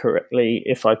hydrated correctly,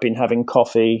 if I've been having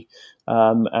coffee,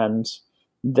 and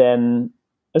then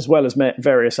as well as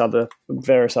various other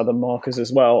markers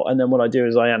as well. And then what I do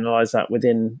is I analyze that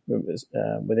within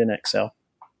Excel,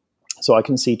 so I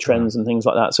can see trends and things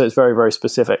like that. So it's very, very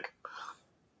specific.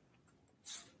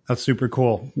 That's super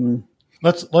cool.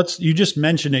 Let's you just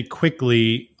mentioned it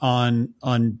quickly on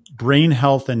brain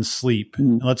health and sleep.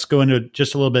 Let's go into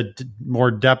just a little bit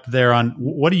more depth there on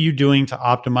what are you doing to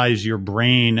optimize your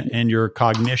brain and your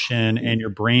cognition and your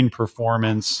brain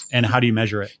performance, and how do you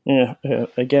measure it? Yeah,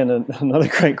 again, another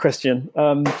great question.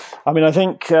 I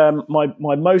think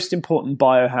my most important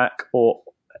biohack or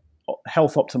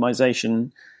health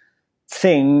optimization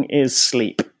thing is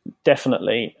sleep.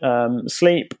 Definitely.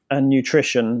 Sleep and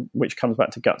nutrition, which comes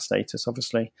back to gut status,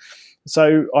 obviously.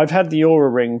 So I've had the Aura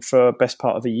Ring for best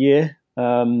part of a year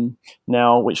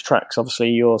now, which tracks obviously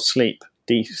your sleep,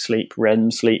 deep sleep,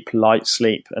 REM sleep, light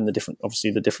sleep, and the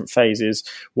different phases,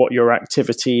 what your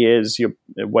activity is, your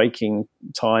waking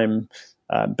time,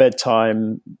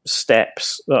 bedtime,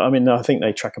 steps. I think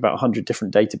they track about 100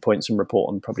 different data points and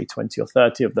report on probably 20 or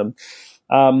 30 of them.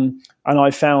 And I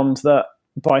found that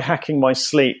by hacking my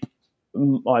sleep,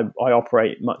 I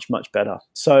operate much, much better.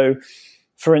 So,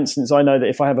 for instance, I know that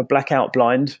if I have a blackout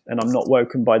blind and I'm not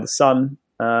woken by the sun,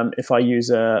 if I use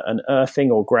an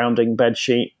earthing or grounding bed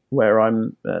sheet where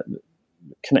I'm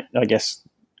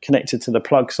connected to the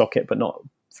plug socket, but not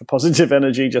for positive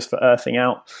energy, just for earthing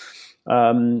out.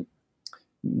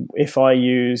 If I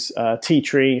use tea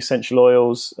tree essential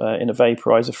oils in a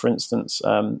vaporizer, for instance,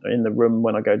 in the room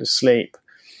when I go to sleep.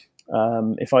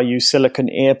 If I use silicone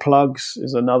earplugs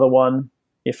is another one.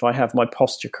 If I have my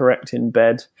posture correct in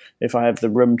bed, if I have the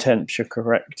room temperature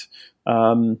correct,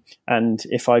 and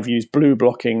if I've used blue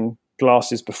blocking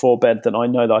glasses before bed, then I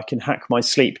know that I can hack my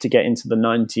sleep to get into the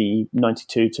 92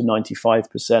 to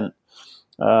 95%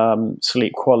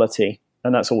 sleep quality.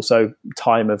 And that's also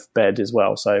time of bed as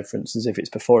well. So, for instance, if it's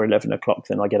before 11 o'clock,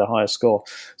 then I get a higher score.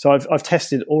 So I've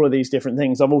tested all of these different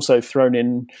things. I've also thrown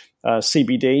in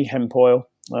CBD, hemp oil,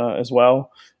 as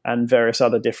well, and various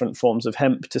other different forms of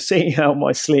hemp to see how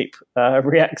my sleep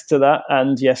reacts to that.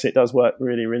 And yes, it does work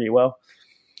really, really well.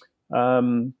 I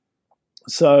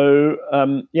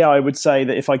would say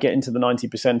that if I get into the 90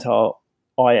 percentile,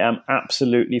 I am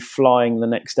absolutely flying the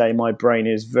next day. My brain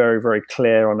is very, very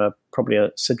clear on probably a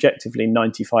subjectively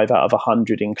 95 out of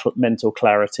 100 in mental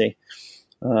clarity.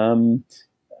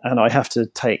 And I have to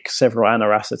take several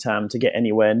aniracetam to get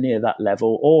anywhere near that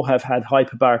level, or have had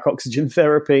hyperbaric oxygen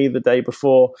therapy the day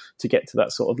before to get to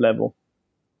that sort of level.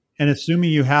 And assuming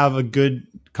you have a good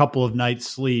couple of nights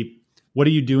sleep, what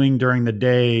are you doing during the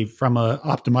day from a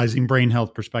optimizing brain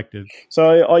health perspective?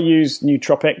 So I use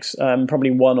nootropics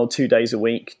probably 1 or 2 days a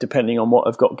week, depending on what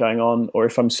I've got going on. Or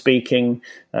if I'm speaking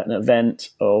at an event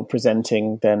or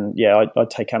presenting, then I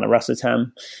take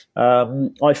aniracetam.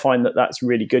 I find that that's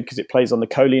really good because it plays on the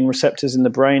choline receptors in the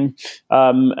brain,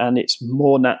 and it's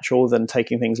more natural than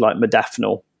taking things like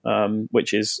modafinil,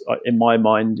 which is, in my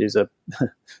mind, is a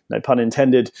no pun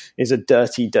intended, is a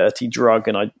dirty, dirty drug,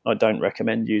 and I don't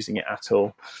recommend using it at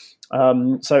all.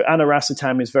 So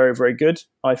aniracetam is very, very good.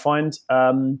 I find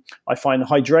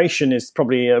hydration is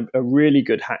probably a really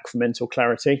good hack for mental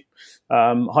clarity.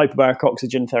 Hyperbaric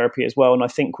oxygen therapy as well. And I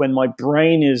think when my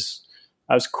brain is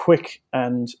as quick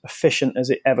and efficient as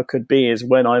it ever could be is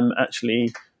when I'm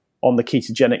actually on the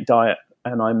ketogenic diet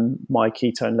and my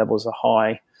ketone levels are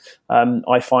high.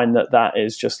 I find that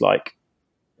is just like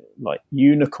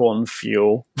unicorn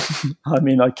fuel.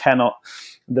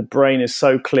 The brain is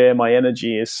so clear, my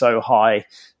energy is so high.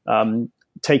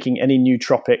 Taking any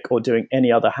nootropic or doing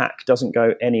any other hack doesn't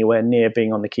go anywhere near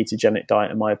being on the ketogenic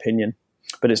diet, in my opinion.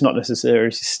 But it's not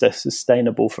necessarily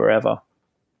sustainable forever.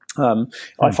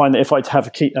 I find that if I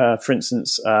have, for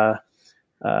instance,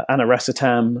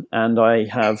 aniracetam, and I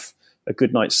have a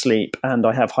good night's sleep and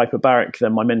I have hyperbaric,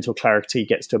 then my mental clarity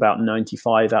gets to about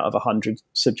 95 out of 100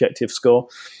 subjective score.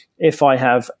 If I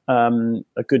have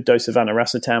a good dose of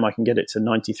aniracetam, I can get it to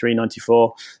 93,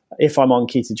 94. If I'm on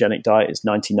ketogenic diet, it's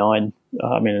 99.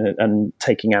 And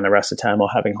taking aniracetam or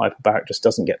having hyperbaric just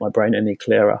doesn't get my brain any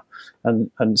clearer.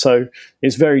 And so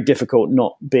it's very difficult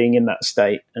not being in that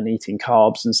state and eating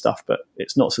carbs and stuff, but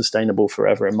it's not sustainable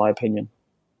forever, in my opinion.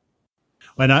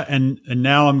 And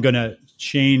now I'm going to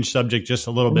change subject just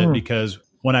a little bit, because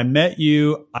when I met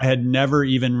you, I had never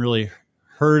even really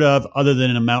heard of, other than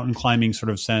in a mountain climbing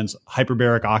sort of sense,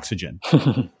 hyperbaric oxygen.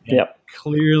 Yep.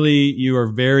 Clearly you are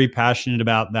very passionate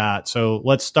about that. So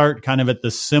let's start kind of at the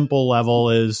simple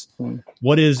level is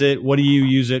what is it? What do you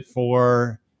use it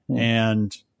for?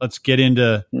 And let's get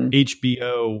into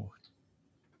HBO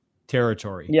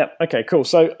territory. Yep. Okay, cool.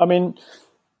 So,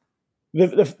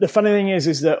 the funny thing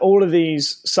is that all of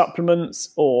these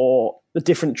supplements or the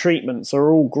different treatments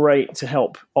are all great to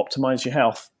help optimize your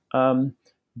health.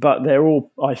 But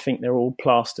I think they're all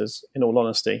plasters, in all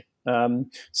honesty.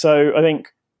 So I think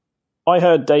I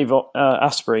heard Dave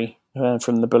Asprey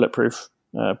from the Bulletproof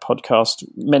podcast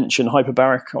mention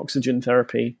hyperbaric oxygen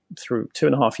therapy through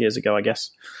 2.5 years ago, I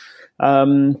guess.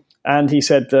 And he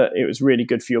said that it was really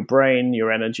good for your brain,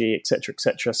 your energy, et cetera, et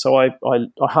cetera. So I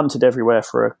hunted everywhere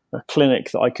for a clinic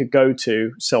that I could go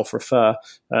to, self-refer,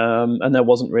 and there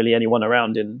wasn't really anyone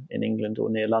around in England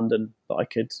or near London that I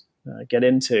could get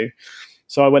into.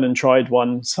 So I went and tried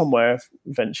one somewhere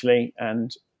eventually,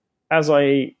 and as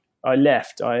I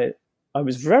left, I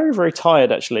was very, very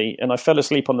tired, actually, and I fell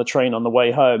asleep on the train on the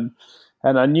way home.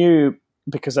 And I knew,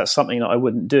 because that's something that I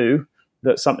wouldn't do,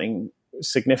 that something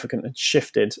significant had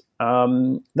shifted.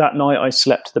 That night I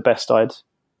slept the best I'd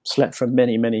slept for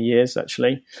many, many years,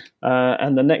 actually.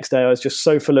 And the next day I was just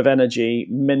so full of energy,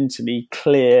 mentally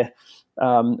clear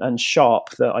and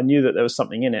sharp, that I knew that there was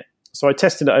something in it. So I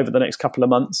tested it over the next couple of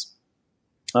months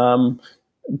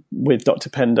with Dr.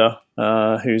 Pender,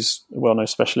 who's a well-known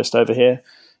specialist over here.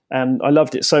 And I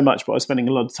loved it so much, but I was spending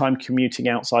a lot of time commuting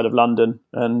outside of London,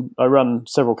 and I run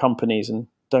several companies and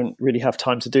don't really have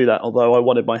time to do that, although I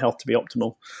wanted my health to be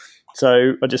optimal.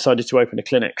 So I decided to open a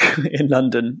clinic in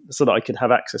London so that I could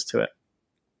have access to it.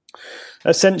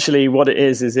 Essentially what it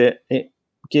is it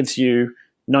gives you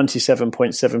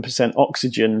 97.7%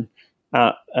 oxygen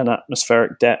at an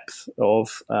atmospheric depth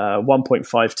of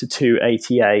 1.5 to 2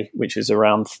 ATA, which is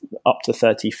around up to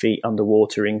 30 feet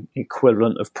underwater in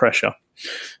equivalent of pressure.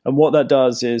 And what that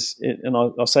does is, and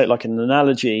I'll say it like an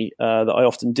analogy that I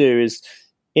often do, is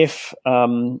if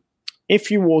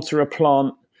you water a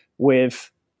plant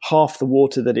with half the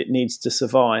water that it needs to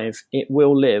survive, it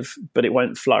will live, but it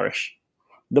won't flourish.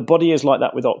 The body is like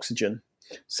that with oxygen.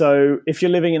 So if you're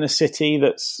living in a city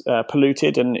that's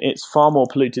polluted, and it's far more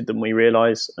polluted than we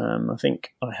realize, I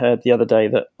think I heard the other day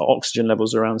that oxygen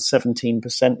levels are around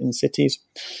 17% in cities.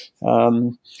 I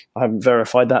haven't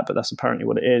verified that, but that's apparently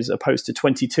what it is, opposed to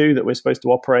 22 that we're supposed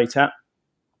to operate at.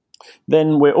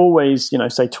 Then we're always,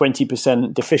 say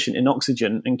 20% deficient in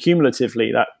oxygen. And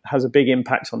cumulatively, that has a big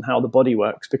impact on how the body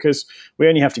works, because we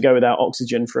only have to go without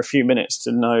oxygen for a few minutes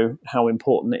to know how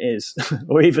important it is,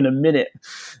 or even a minute.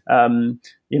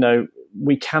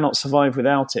 We cannot survive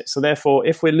without it. So therefore,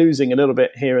 if we're losing a little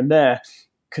bit here and there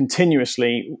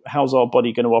continuously, how's our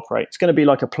body going to operate? It's going to be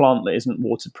like a plant that isn't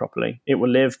watered properly. It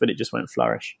will live, but it just won't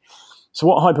flourish. So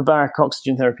what hyperbaric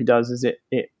oxygen therapy does is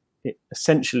it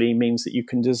essentially means that you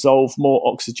can dissolve more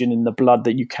oxygen in the blood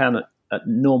than you can at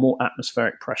normal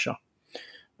atmospheric pressure.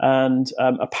 And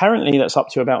apparently that's up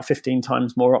to about 15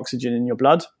 times more oxygen in your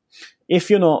blood.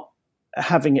 If you're not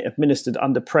having it administered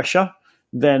under pressure,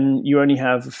 then you only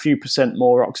have a few percent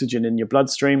more oxygen in your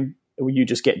bloodstream, or you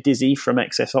just get dizzy from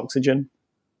excess oxygen.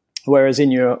 Whereas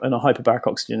in a hyperbaric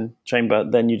oxygen chamber,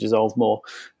 then you dissolve more.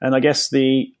 And I guess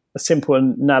a simple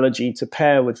analogy to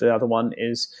pair with the other one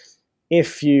is,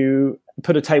 if you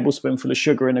put a tablespoonful of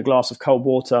sugar in a glass of cold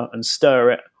water and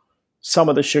stir it, some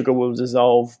of the sugar will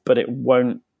dissolve, but it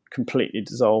won't completely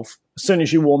dissolve. As soon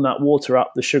as you warm that water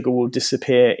up, the sugar will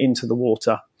disappear into the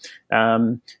water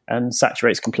and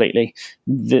saturates completely.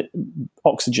 The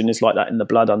oxygen is like that in the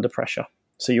blood under pressure,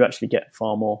 so you actually get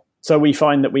far more. So we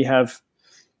find that we have,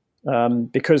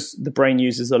 because the brain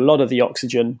uses a lot of the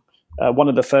oxygen, one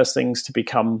of the first things to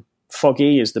become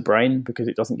foggy is the brain, because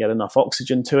it doesn't get enough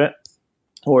oxygen to it.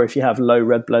 Or if you have low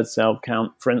red blood cell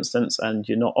count, for instance, and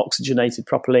you're not oxygenated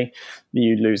properly,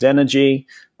 you lose energy.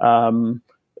 Having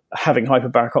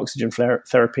hyperbaric oxygen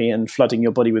therapy and flooding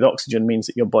your body with oxygen means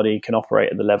that your body can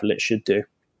operate at the level it should do.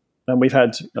 And we've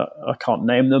had, I can't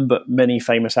name them, but many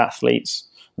famous athletes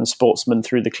and sportsmen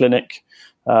through the clinic,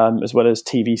 as well as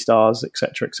TV stars, et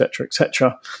cetera, et cetera, et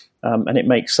cetera. And it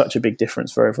makes such a big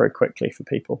difference very, very quickly for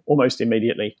people, almost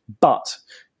immediately. But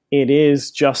it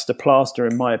is just a plaster,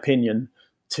 in my opinion,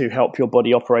 to help your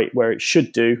body operate where it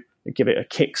should do, give it a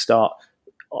kickstart.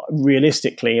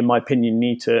 Realistically, in my opinion, you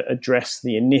need to address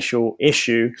the initial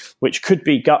issue, which could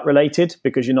be gut related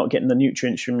because you're not getting the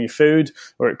nutrients from your food,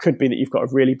 or it could be that you've got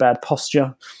a really bad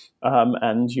posture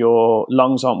and your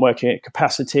lungs aren't working at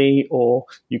capacity, or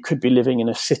you could be living in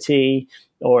a city,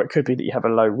 or it could be that you have a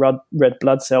low red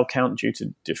blood cell count due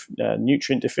to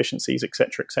nutrient deficiencies, et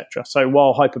cetera, et cetera. So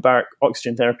while hyperbaric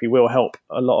oxygen therapy will help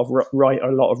a lot of right a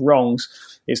lot of wrongs,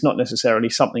 it's not necessarily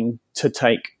something to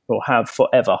take or have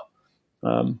forever.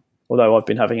 Although I've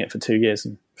been having it for 2 years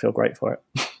and feel great for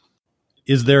it.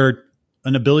 Is there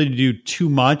an ability to do too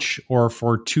much or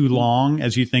for too long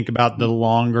as you think about the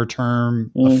longer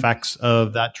term effects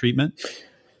of that treatment?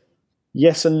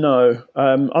 Yes and no.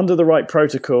 Under the right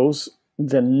protocols,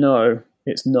 then no,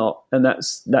 it's not. And a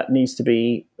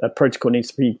protocol needs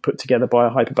to be put together by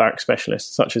a hyperbaric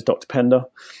specialist, such as Dr. Pender.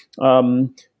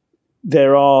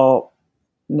 There are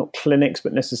not clinics,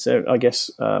 but necessarily, I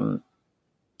guess,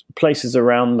 places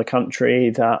around the country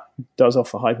that does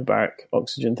offer hyperbaric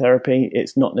oxygen therapy.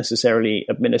 It's not necessarily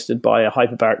administered by a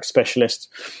hyperbaric specialist.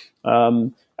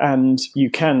 And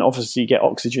you can obviously get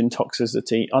oxygen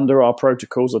toxicity under our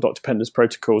protocols or Dr. Pender's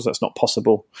protocols. That's not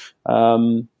possible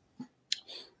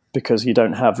because you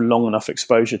don't have long enough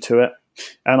exposure to it.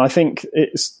 And I think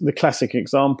it's the classic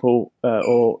example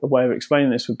or a way of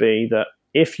explaining this would be that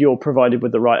if you're provided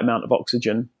with the right amount of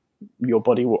oxygen, your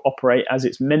body will operate as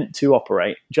it's meant to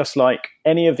operate, just like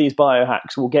any of these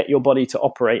biohacks will get your body to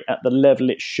operate at the level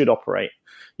it should operate.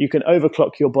 You can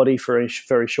overclock your body for a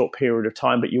very short period of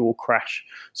time, but you will crash.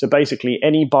 So basically,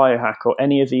 any biohack or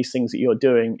any of these things that you're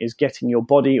doing is getting your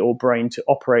body or brain to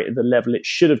operate at the level it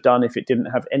should have done if it didn't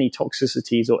have any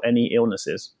toxicities or any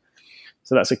illnesses.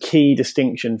 So that's a key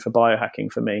distinction for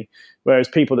biohacking for me. Whereas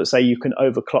people that say you can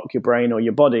overclock your brain or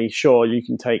your body, sure, you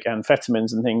can take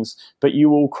amphetamines and things, but you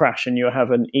will crash and you'll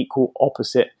have an equal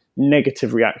opposite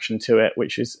negative reaction to it,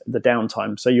 which is the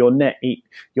downtime. So your net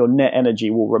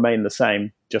energy will remain the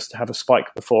same, just to have a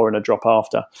spike before and a drop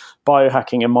after.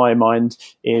 Biohacking, in my mind,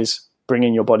 is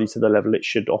bringing your body to the level it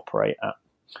should operate at.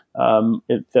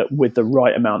 That with the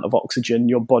right amount of oxygen,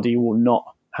 your body will not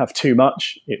have too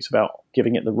much. It's about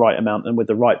giving it the right amount, and with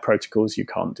the right protocols, you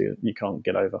can't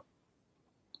get over.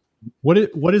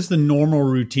 What is the normal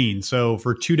routine? So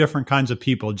for two different kinds of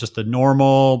people, just a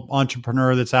normal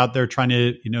entrepreneur that's out there trying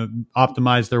to,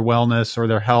 optimize their wellness or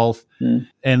their health.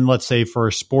 And let's say for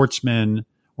a sportsman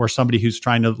or somebody who's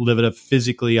trying to live at a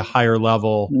physically a higher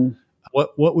level,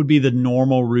 what would be the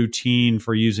normal routine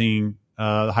for using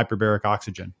the hyperbaric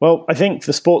oxygen? Well, I think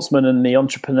the sportsman and the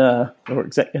entrepreneur or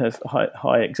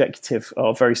high executive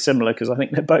are very similar because I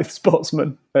think they're both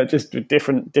sportsmen, just with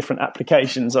different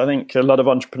applications. I think a lot of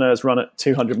entrepreneurs run at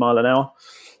 200 mile an hour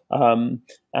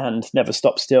and never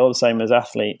stop still, the same as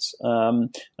athletes.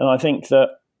 And I think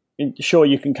that, sure,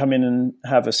 you can come in and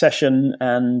have a session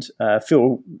and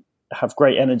have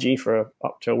great energy for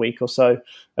up to a week or so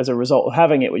as a result of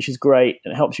having it, which is great,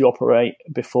 and it helps you operate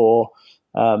before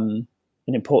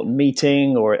an important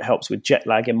meeting, or it helps with jet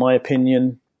lag, in my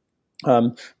opinion.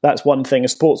 That's one thing. A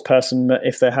sports person,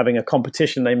 if they're having a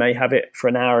competition, they may have it for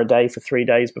an hour a day for 3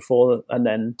 days before, and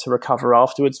then to recover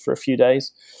afterwards for a few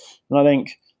days. And I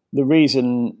think the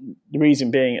reason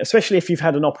being, especially if you've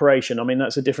had an operation, I mean,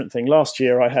 that's a different thing. Last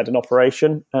year I had an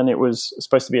operation and it was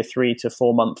supposed to be a 3 to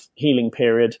 4 month healing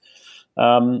period.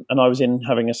 And I was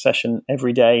having a session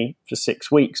every day for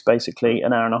 6 weeks, basically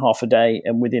an hour and a half a day.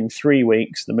 And within 3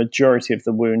 weeks, the majority of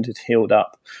the wound had healed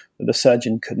up. The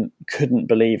surgeon couldn't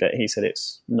believe it. He said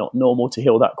it's not normal to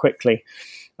heal that quickly.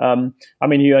 I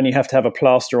mean, you only have to have a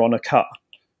plaster on a cut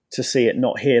to see it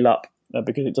not heal up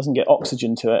because it doesn't get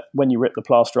oxygen to it. When you rip the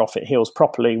plaster off, it heals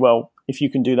properly. Well, if you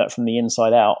can do that from the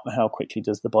inside out, how quickly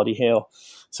does the body heal?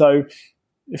 So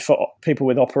for people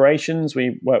with operations,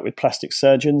 we work with plastic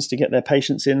surgeons to get their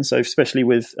patients in. So especially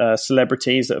with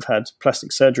celebrities that have had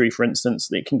plastic surgery, for instance,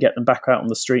 they can get them back out on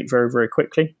the street very, very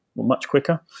quickly, or much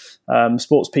quicker.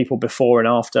 Sports people before and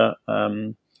after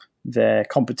their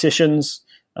competitions,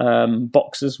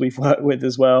 boxers we've worked with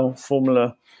as well,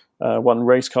 Formula One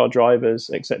race car drivers,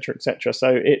 etc., etc.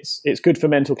 So it's good for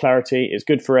mental clarity, it's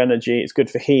good for energy, it's good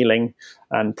for healing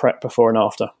and prep before and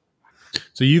after.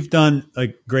 So you've done a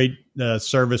great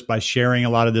service by sharing a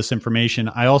lot of this information.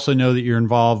 I also know that you're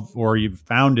involved, or you've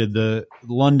founded, the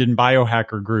London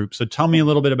Biohacker group. So tell me a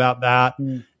little bit about that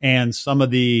and some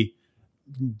of the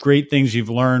great things you've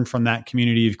learned from that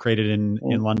community you've created in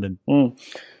London.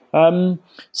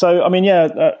 So, I mean,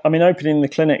 opening the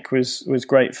clinic was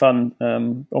great fun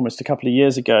almost a couple of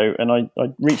years ago. And I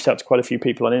reached out to quite a few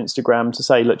people on Instagram to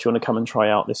say, look, do you want to come and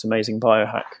try out this amazing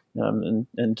biohack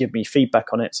and give me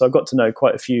feedback on it? So I got to know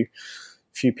quite a few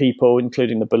people,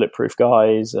 including the Bulletproof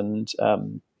guys and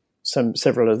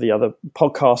several of the other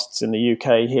podcasts in the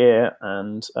UK here,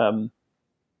 and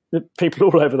people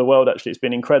all over the world. Actually, it's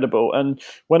been incredible. And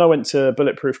when I went to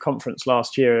Bulletproof conference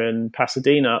last year in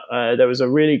Pasadena, there was a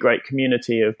really great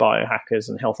community of biohackers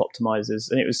and health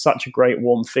optimizers, and it was such a great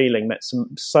warm feeling. Met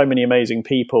so many amazing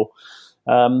people.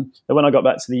 And when I got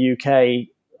back to the UK,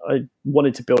 I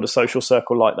wanted to build a social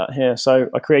circle like that here. So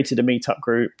I created a meetup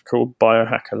group called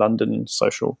Biohacker London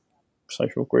Social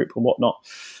Group and whatnot,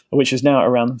 which is now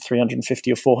around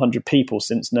 350 or 400 people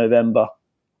since November.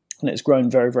 And it's grown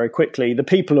very, very quickly. The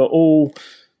people are all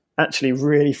actually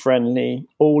really friendly,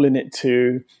 all in it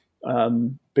to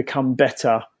become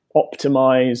better,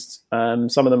 optimized.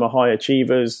 Some of them are high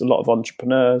achievers, a lot of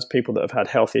entrepreneurs, people that have had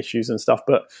health issues and stuff,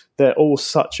 but they're all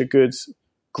such a good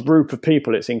group of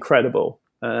people. It's incredible.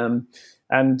 And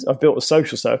And I've built a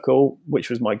social circle, which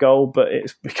was my goal, but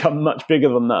it's become much bigger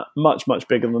than that, much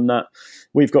bigger than that.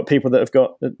 We've got people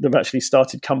they've actually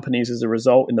started companies as a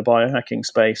result in the biohacking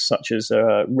space, such as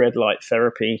red light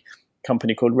therapy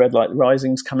company called Red Light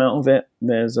Rising's come out of it.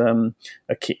 There's a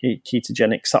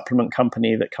ketogenic supplement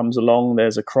company that comes along.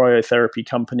 There's a cryotherapy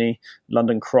company,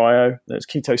 London Cryo. There's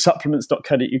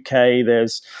ketosupplements.co.uk.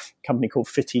 There's a company called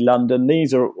Fitty London.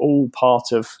 These are all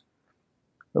part of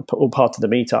the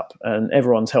meetup, and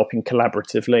everyone's helping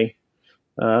collaboratively.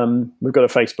 We've got a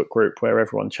Facebook group where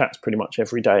everyone chats pretty much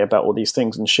every day about all these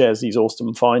things and shares these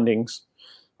awesome findings.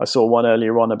 I saw one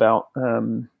earlier on about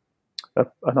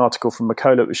an article from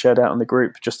Macola that was shared out in the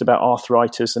group just about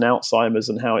arthritis and Alzheimer's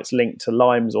and how it's linked to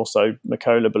Lyme's, also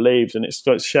Macola believes, and it's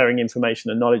sharing information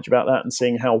and knowledge about that and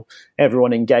seeing how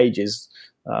everyone engages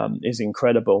is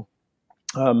incredible.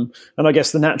 And I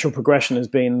guess the natural progression has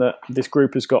been that this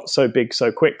group has got so big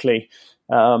so quickly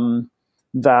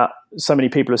that so many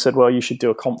people have said, well, you should do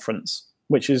a conference,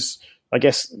 which is, I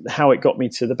guess, how it got me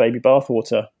to the Baby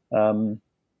Bathwater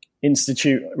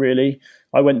Institute, really.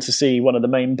 I went to see one of the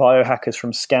main biohackers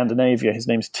from Scandinavia. His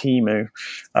name's Timu,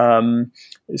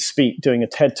 doing a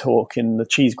TED talk in the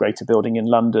Cheese Grater building in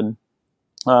London.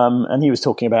 And he was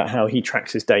talking about how he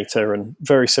tracks his data, and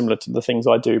very similar to the things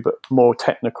I do, but more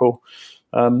technical,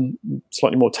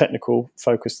 slightly more technical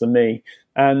focused than me.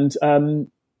 And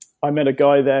I met a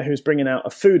guy there who's bringing out a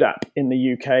food app in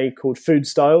the UK called Food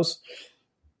Styles,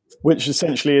 which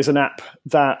essentially is an app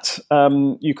that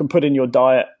you can put in your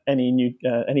diet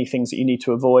any things that you need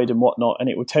to avoid and whatnot, and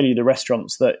it will tell you the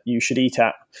restaurants that you should eat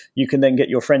at. You can then get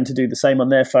your friend to do the same on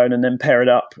their phone and then pair it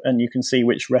up, and you can see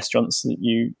which restaurants that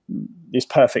is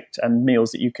perfect and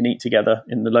meals that you can eat together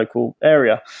in the local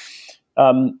area.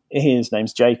 His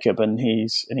name's Jacob, and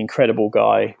he's an incredible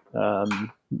guy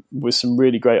with some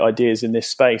really great ideas in this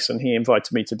space, and he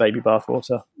invited me to Baby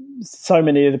Bathwater. So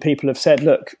many of the people have said,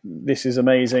 look, this is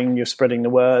amazing, you're spreading the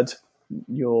word,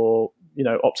 you're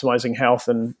optimizing health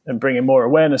and bringing more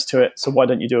awareness to it, so why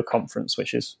don't you do a conference,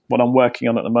 which is what I'm working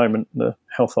on at the moment, the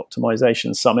Health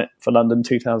Optimization Summit for London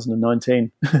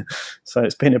 2019. So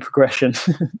it's been a progression.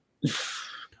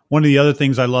 One of the other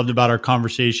things I loved about our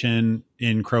conversation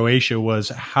in Croatia was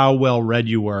how well read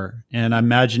you were. And I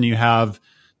imagine you have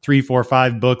 3, 4,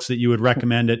 5 books that you would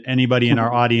recommend that anybody in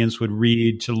our audience would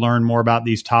read to learn more about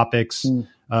these topics.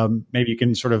 Maybe you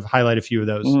can sort of highlight a few of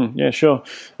those. Yeah, sure.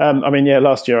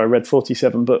 Last year I read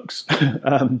 47 books,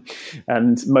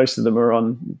 and most of them are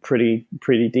on pretty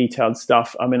detailed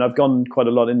stuff. I mean, I've gone quite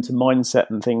a lot into mindset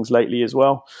and things lately as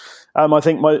well. I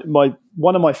think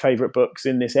one of my favorite books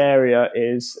in this area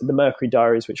is the Mercury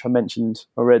Diaries, which I mentioned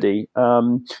already.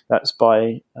 That's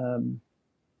by,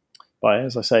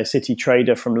 as I say, a city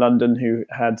trader from London who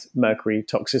had Mercury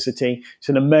Toxicity. It's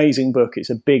an amazing book. It's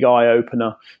a big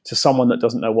eye-opener to someone that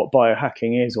doesn't know what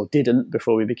biohacking is or didn't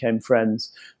before we became friends,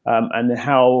 and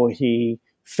how he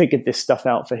figured this stuff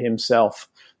out for himself.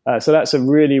 So that's a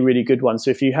really, really good one. So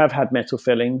if you have had metal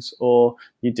fillings, or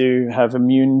you do have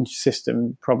immune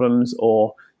system problems,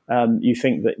 or you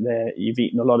think that you've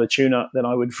eaten a lot of tuna, then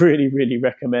I would really, really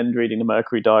recommend reading the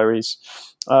Mercury Diaries.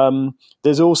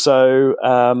 There's also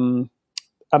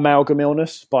Amalgam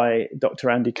Illness by Dr.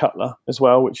 Andy Cutler as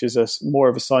well, which is more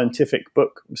of a scientific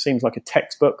book. It seems like a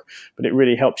textbook, but it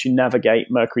really helps you navigate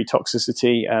mercury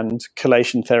toxicity and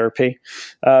chelation therapy.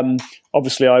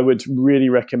 Obviously, I would really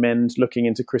recommend looking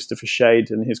into Christopher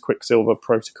Shade and his Quicksilver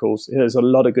protocols. There's a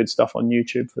lot of good stuff on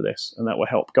YouTube for this, and that will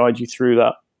help guide you through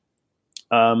that.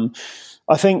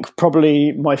 I think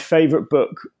probably my favorite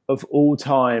book of all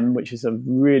time, which is a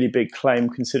really big claim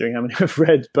considering how many I've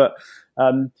read, but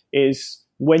is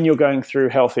when you're going through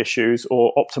health issues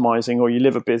or optimizing, or you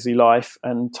live a busy life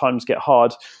and times get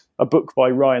hard, a book by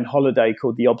Ryan Holiday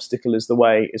called The Obstacle is the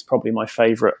Way is probably my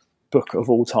favorite book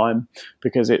of all time,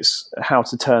 because it's how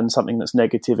to turn something that's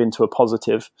negative into a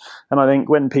positive. And I think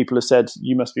when people have said,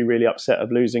 you must be really upset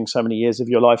of losing so many years of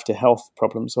your life to health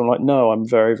problems, I'm like, no, I'm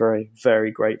very, very, very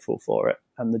grateful for it,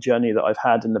 and the journey that I've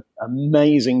had and the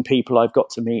amazing people I've got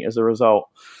to meet as a result.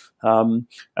 And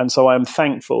so I'm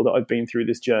thankful that I've been through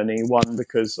this journey, one,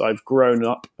 because I've grown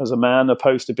up as a man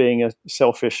opposed to being a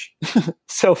selfish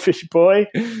boy,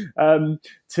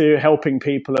 to helping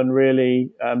people and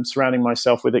really surrounding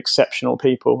myself with exceptional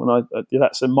people. And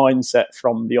that's a mindset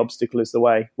from The Obstacle is the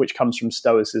Way, which comes from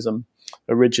Stoicism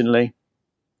originally.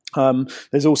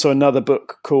 There's also another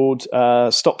book called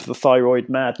Stop the Thyroid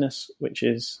Madness, which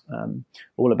is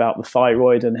all about the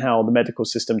thyroid and how the medical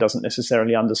system doesn't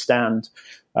necessarily understand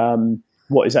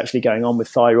what is actually going on with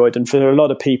thyroid. And for a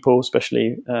lot of people,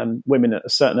 especially women at a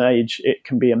certain age, it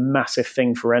can be a massive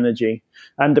thing for energy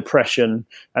and depression,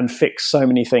 and fix so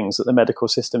many things that the medical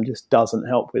system just doesn't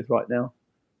help with right now.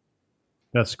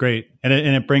 That's great. And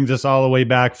it brings us all the way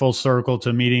back full circle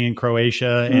to meeting in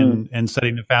Croatia and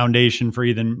setting the foundation for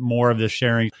even more of this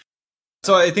sharing.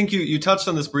 So I think you touched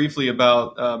on this briefly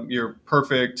about your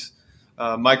perfect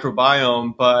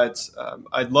microbiome, but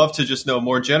I'd love to just know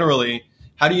more generally,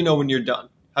 how do you know when you're done?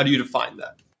 How do you define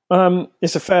that?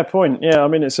 It's a fair point. Yeah, I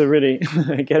mean, it's a really,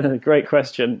 again, a great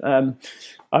question.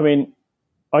 I mean,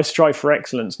 I strive for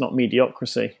excellence, not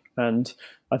mediocrity. And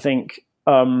I think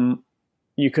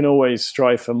you can always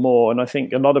strive for more. And I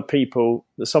think a lot of people,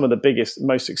 some of the biggest,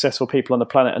 most successful people on the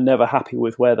planet, are never happy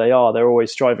with where they are. They're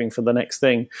always striving for the next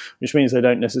thing, which means they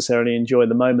don't necessarily enjoy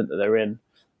the moment that they're in.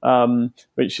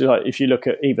 Which, like, if you look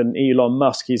at even Elon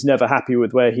Musk, he's never happy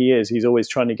with where he is. He's always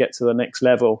trying to get to the next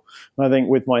level. And I think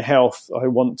with my health, I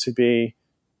want to be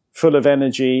full of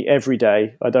energy every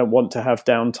day. I don't want to have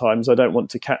downtimes. I don't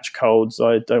want to catch colds.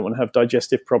 I don't want to have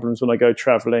digestive problems when I go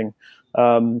traveling.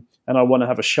 And I want to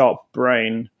have a sharp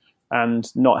brain and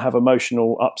not have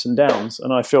emotional ups and downs.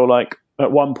 And I feel like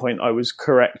at one point I was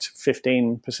correct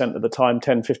 15% of the time,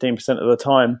 10, 15% of the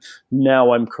time.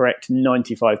 Now I'm correct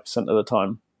 95% of the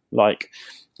time.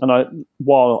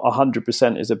 While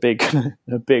 100% is a big,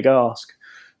 a big ask,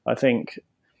 I think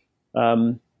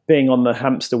being on the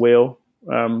hamster wheel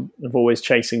of always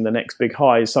chasing the next big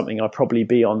high is something I'll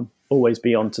probably always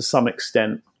be on to some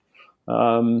extent.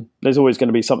 There's always going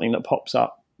to be something that pops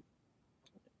up,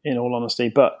 in all honesty.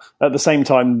 But at the same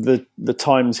time, the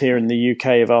Times here in the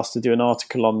UK have asked to do an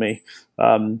article on me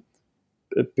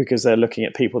because they're looking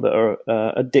at people that are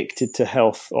addicted to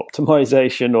health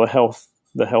optimization or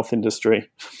the health industry.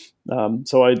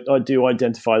 So I do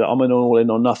identify that I'm an all-in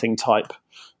or nothing type,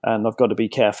 and I've got to be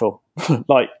careful.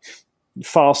 Like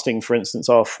fasting, for instance,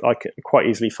 I could quite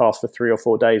easily fast for 3 or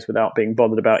 4 days without being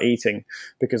bothered about eating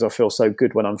because I feel so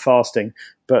good when I'm fasting.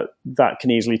 But that can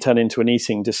easily turn into an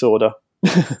eating disorder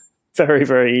very,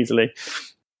 very easily.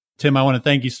 Tim, I want to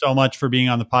thank you so much for being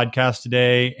on the podcast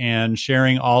today and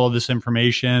sharing all of this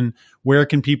information. Where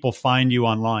can people find you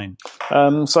online?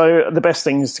 So the best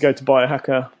thing is to go to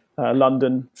Biohacker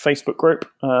London Facebook group,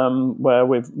 where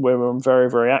we're very,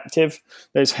 very active.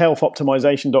 There's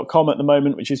healthoptimization.com at the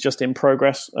moment, which is just in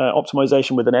progress.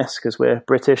 Optimization with an S because we're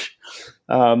British.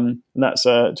 And that's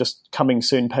just coming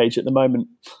soon page at the moment.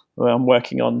 I'm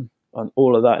working on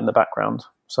all of that in the background.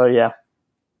 So yeah.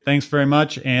 Thanks very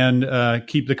much, and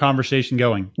keep the conversation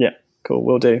going. Yeah, cool.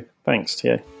 Will do. Thanks,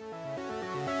 TA.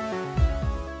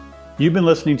 You've been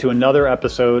listening to another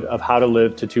episode of How to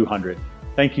Live to 200.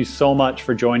 Thank you so much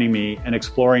for joining me and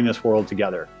exploring this world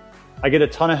together. I get a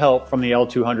ton of help from the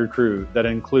L200 crew that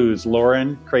includes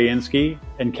Lauren Krayinsky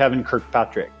and Kevin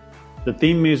Kirkpatrick. The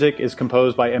theme music is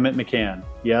composed by Emmett McCann.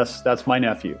 Yes, that's my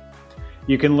nephew.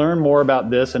 You can learn more about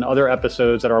this and other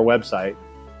episodes at our website,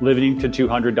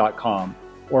 livingto200.com,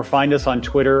 or find us on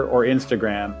Twitter or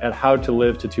Instagram at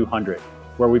howtolivето200,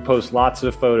 where we post lots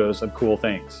of photos of cool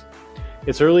things.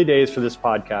 It's early days for this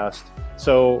podcast,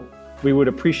 so we would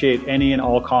appreciate any and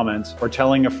all comments or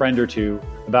telling a friend or two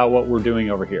about what we're doing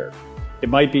over here. It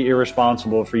might be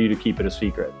irresponsible for you to keep it a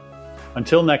secret.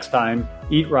 Until next time,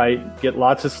 eat right, get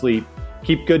lots of sleep,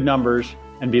 keep good numbers,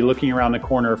 and be looking around the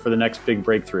corner for the next big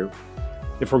breakthrough.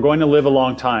 If we're going to live a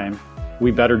long time,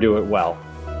 we better do it well.